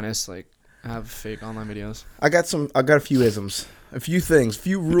 kind of like have fake online videos. I got a few isms. A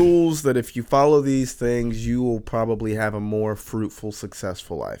few rules that if you follow these things, you will probably have a more fruitful,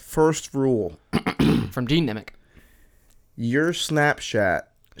 successful life. First rule. From Dean Nimick. Your Snapchat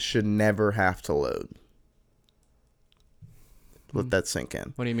should never have to load. Let that sink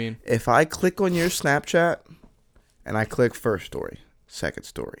in. What do you mean? If I click on your Snapchat and I click first story, second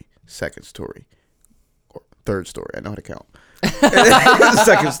story, or third story, I know how to count.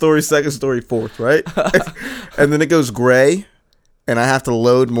 second story, fourth, right? And then it goes gray and I have to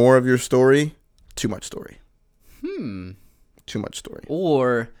load more of your story, too much story. Too much story.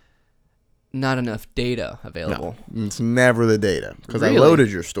 Or not enough data available. No, it's never the data because Really? I loaded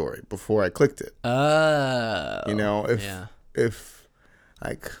your story before I clicked it. Oh. You know, if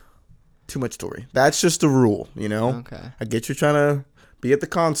like too much story. That's just a rule, you know? Okay. I get you trying to be at the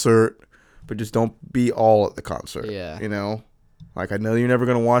concert, but just don't be all at the concert. Yeah. You know? Like I know you're never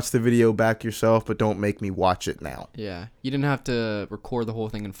going to watch the video back yourself, but don't make me watch it now. Yeah. You didn't have to record the whole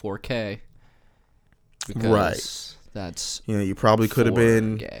thing in 4K. Because Right. That's You know, you probably could have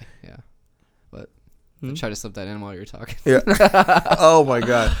been 4K. Yeah. But try to slip that in while you're talking. Yeah. Oh my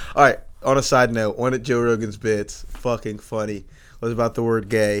god. All right. On a side note, one of Joe Rogan's bits, fucking funny, was about the word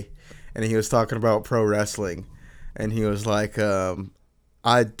gay, and he was talking about pro wrestling, and he was like,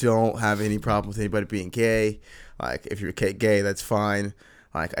 "I don't have any problem with anybody being gay. Like, if you're gay, that's fine.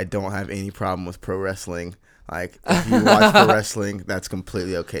 Like, I don't have any problem with pro wrestling. Like, if you watch pro wrestling, that's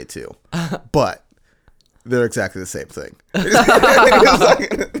completely okay too. But." They're exactly the same thing. He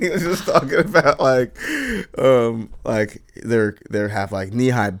was just talking about like they have like knee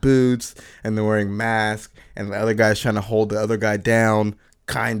high boots and they're wearing masks and the other guy's trying to hold the other guy down,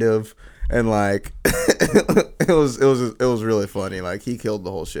 kind of, and like it was really funny. Like he killed the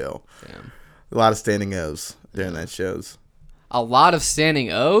whole show. Damn. A lot of standing O's during that shows. A lot of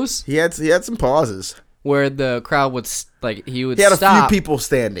standing O's He had some pauses. where the crowd would he would He had stop. a few people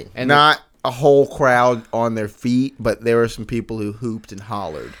standing, And not a whole crowd on their feet, but there were some people who hooped and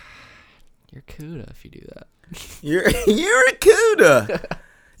hollered. You're Cuda if you do that. You're a Cuda.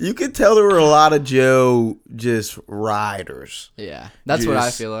 You could tell there were a lot of Joe just riders. Yeah, that's what I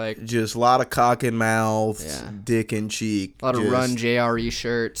Just- feel like. Just a lot of cock in mouth, Yeah. dick in cheek. A lot of just- Run JRE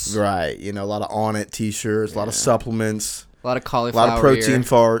shirts, Right. You know, a lot of On It t-shirts, a lot of supplements, a lot of a cauliflower lot of protein ear.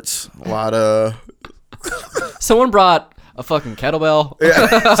 farts, a lot of... Someone brought a fucking kettlebell.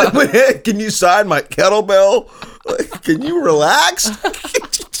 Yeah. Can you sign my kettlebell? Can you relax?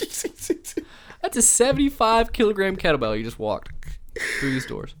 That's a 75 kilogram kettlebell. You just walked through these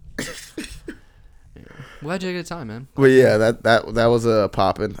doors. Yeah. Glad you had a good time, man. But yeah, that was a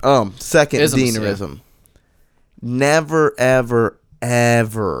poppin'. Second Isms, Deanerism. Never, ever,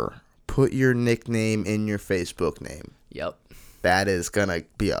 ever put your nickname in your Facebook name. Yep. That is gonna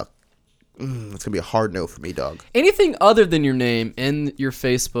be it's gonna be a hard no for me, dog. Anything other than your name in your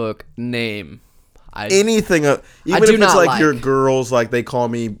Facebook name, Anything, even do if it's not like your like. girls, like they call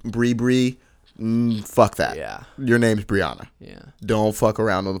me Bree Bree, fuck that. Yeah. Your name's Brianna. Yeah. Don't fuck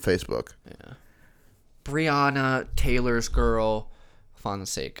around on the Facebook. Brianna, Taylor's girl,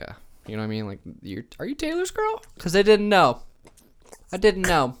 Fonseca. You know what I mean? Like, are you Taylor's girl? Because I didn't know. I didn't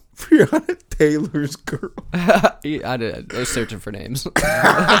know. Brianna Taylor's girl. I was searching for names.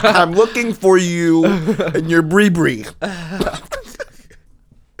 I'm looking for you and your Bree Bree. That's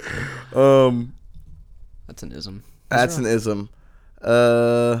an ism. That's an ism.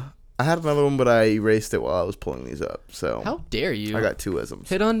 I had another one, but I erased it while I was pulling these up. So How dare you? I got two isms.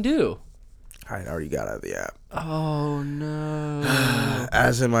 Hit undo. I already got out of the app. Oh, no.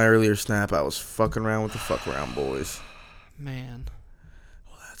 As in my earlier snap, I was fucking around with the fuck around boys. Man.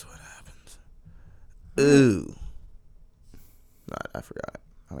 Well, that's what happens. Ooh. No, I forgot.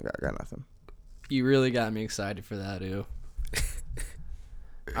 I got nothing. You really got me excited for that, ooh. All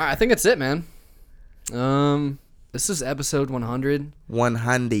right, I think that's it, man. This is episode 100. One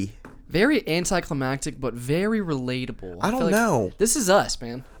handy. Very anticlimactic, but very relatable. I feel don't like know. This is us,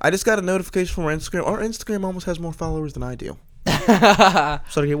 man. I just got a notification from our Instagram. Our Instagram almost has more followers than I do. So I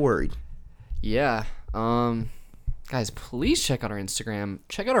get worried. Yeah. Guys, please check out our Instagram.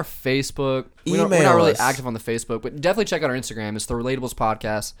 Check out our Facebook. We're not really us. active on the Facebook, but definitely check out our Instagram. It's The Relatables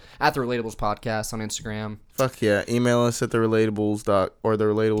Podcast, at The Relatables Podcast on Instagram. Fuck yeah. Email us at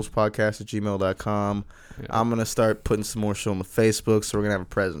therelatables.podcast@gmail.com. Yeah. I'm going to start putting some more shit on the Facebook, so we're going to have a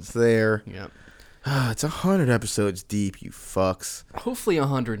presence there. Yep. It's 100 episodes deep, you fucks. Hopefully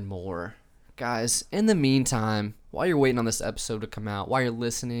 100 more. Guys, in the meantime, while you're waiting on this episode to come out, while you're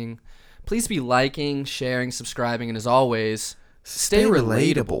listening, please be liking, sharing, subscribing, and as always, stay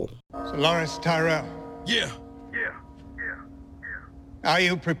relatable. So Lawrence Tyrell. Yeah. Are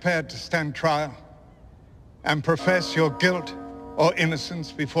you prepared to stand trial and profess your guilt or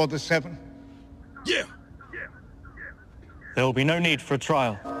innocence before the seven? Yeah. There will be no need for a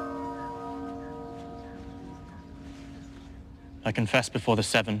trial. I confess before the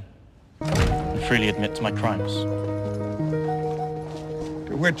seven and freely admit to my crimes.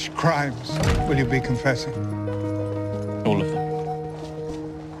 To which crimes will you be confessing? All of them.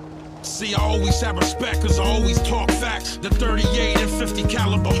 See, I always have respect, cause I always talk facts. The 38 and 50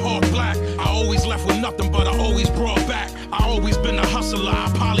 caliber hard black. I always left with nothing, but I always brought back. I always been a hustler, I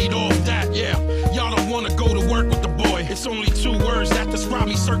polyed off that, yeah. Y'all don't wanna go to work with the boy. It's only 2 words that describe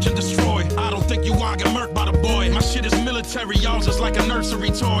me, search and destroy. I don't think you all get murked by the boy. My shit is military, y'all's just like a nursery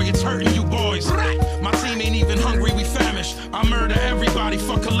toy. It's hurting you boys. My team ain't even hungry, we famished. I murder everybody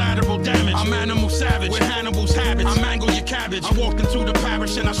for collateral damage. I'm animal savage, with Hannibal's habits. I mangle your cabbage. I walked into the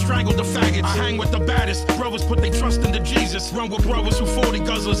parish and I strangled the faggots. I hang with the baddest. Brothers put their trust into Jesus. Run with brothers who 40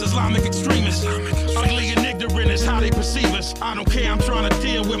 guzzlers, Islamic extremists. Ugly and ignorant is how they perceive us. I don't care, I'm trying to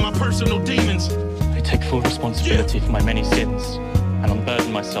deal with my personal demons. I take full responsibility for my many sins and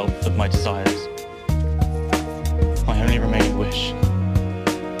unburden myself of my desires. My only remaining wish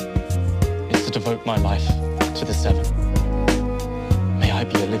is to devote my life to the seven. May I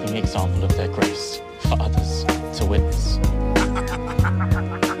be a living example of their grace for others to witness.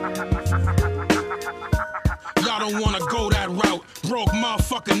 Y'all don't wanna go that route. Broke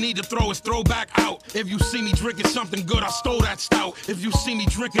motherfucker need to throw his throwback out. If you see me drinking something good, I stole that stout. If you see me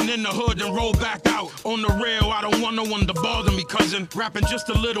drinking in the hood, then roll back out. On the rail, I don't want no one to bother me, cousin. Rapping just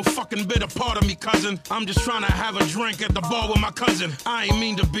a little fucking bit of part of me, cousin. I'm just trying to have a drink at the bar with my cousin. I ain't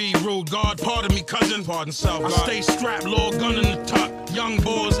mean to be rude, God, pardon me, cousin. Pardon self, God. I stay strapped, Lord, gun in the tuck. Young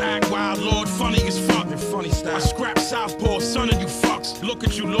boys act wild, Lord, funny as fuck. They're funny style. I scrap Southpaw, son of you fucks. Look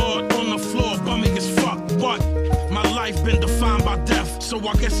at you, Lord, on the floor, bumming as fuck. But my life been defined by death, so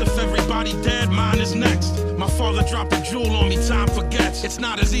I guess if everybody dead, mine is next. My father dropped a jewel on me, time forgets. It's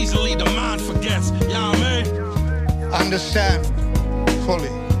not as easily the mind forgets. Yeah, man. Understand fully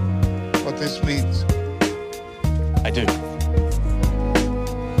what this means. I do.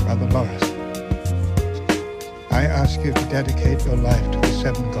 Brother Loris, I ask you to dedicate your life to the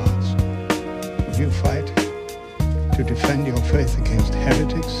seven gods. Will you fight to defend your faith against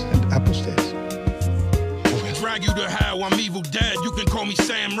heretics and apostates? Drag you to hell, I'm evil dead. You can call me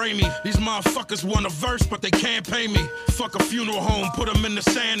Sam Raimi. These motherfuckers want a verse, but they can't pay me. Fuck a funeral home, put them in the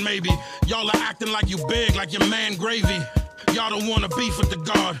sand maybe. Y'all are acting like you big, like your man Gravy. Y'all don't wanna beef with the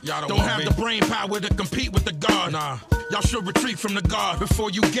God. Y'all don't have the brain power to compete with the God. Nah. Y'all should retreat from the God before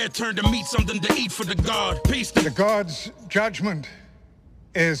you get turned to meat, something to eat for the God. Peace to the God's judgment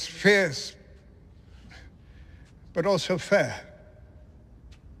is fierce, but also fair.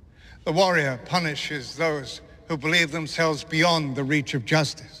 The warrior punishes those who believe themselves beyond the reach of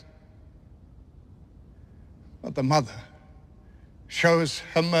justice. But the mother shows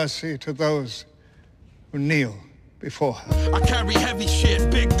her mercy to those who kneel before her. I carry heavy shit,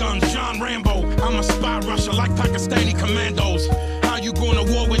 big guns, John Rambo. I'm a spy rusher like Pakistani commandos. How you going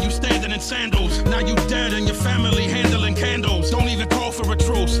to war when you standing in sandals? Now you dead and your family handling candles. Don't even call for a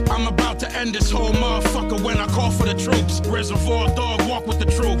truce. I'm about to end this whole motherfucker when I call for the troops. Reservoir dog, walk with the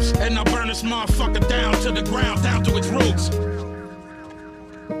troops. And I burn this motherfucker down to the ground, down to its roots.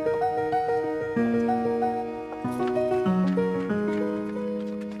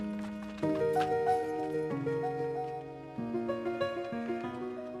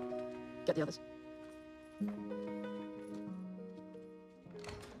 Get the others.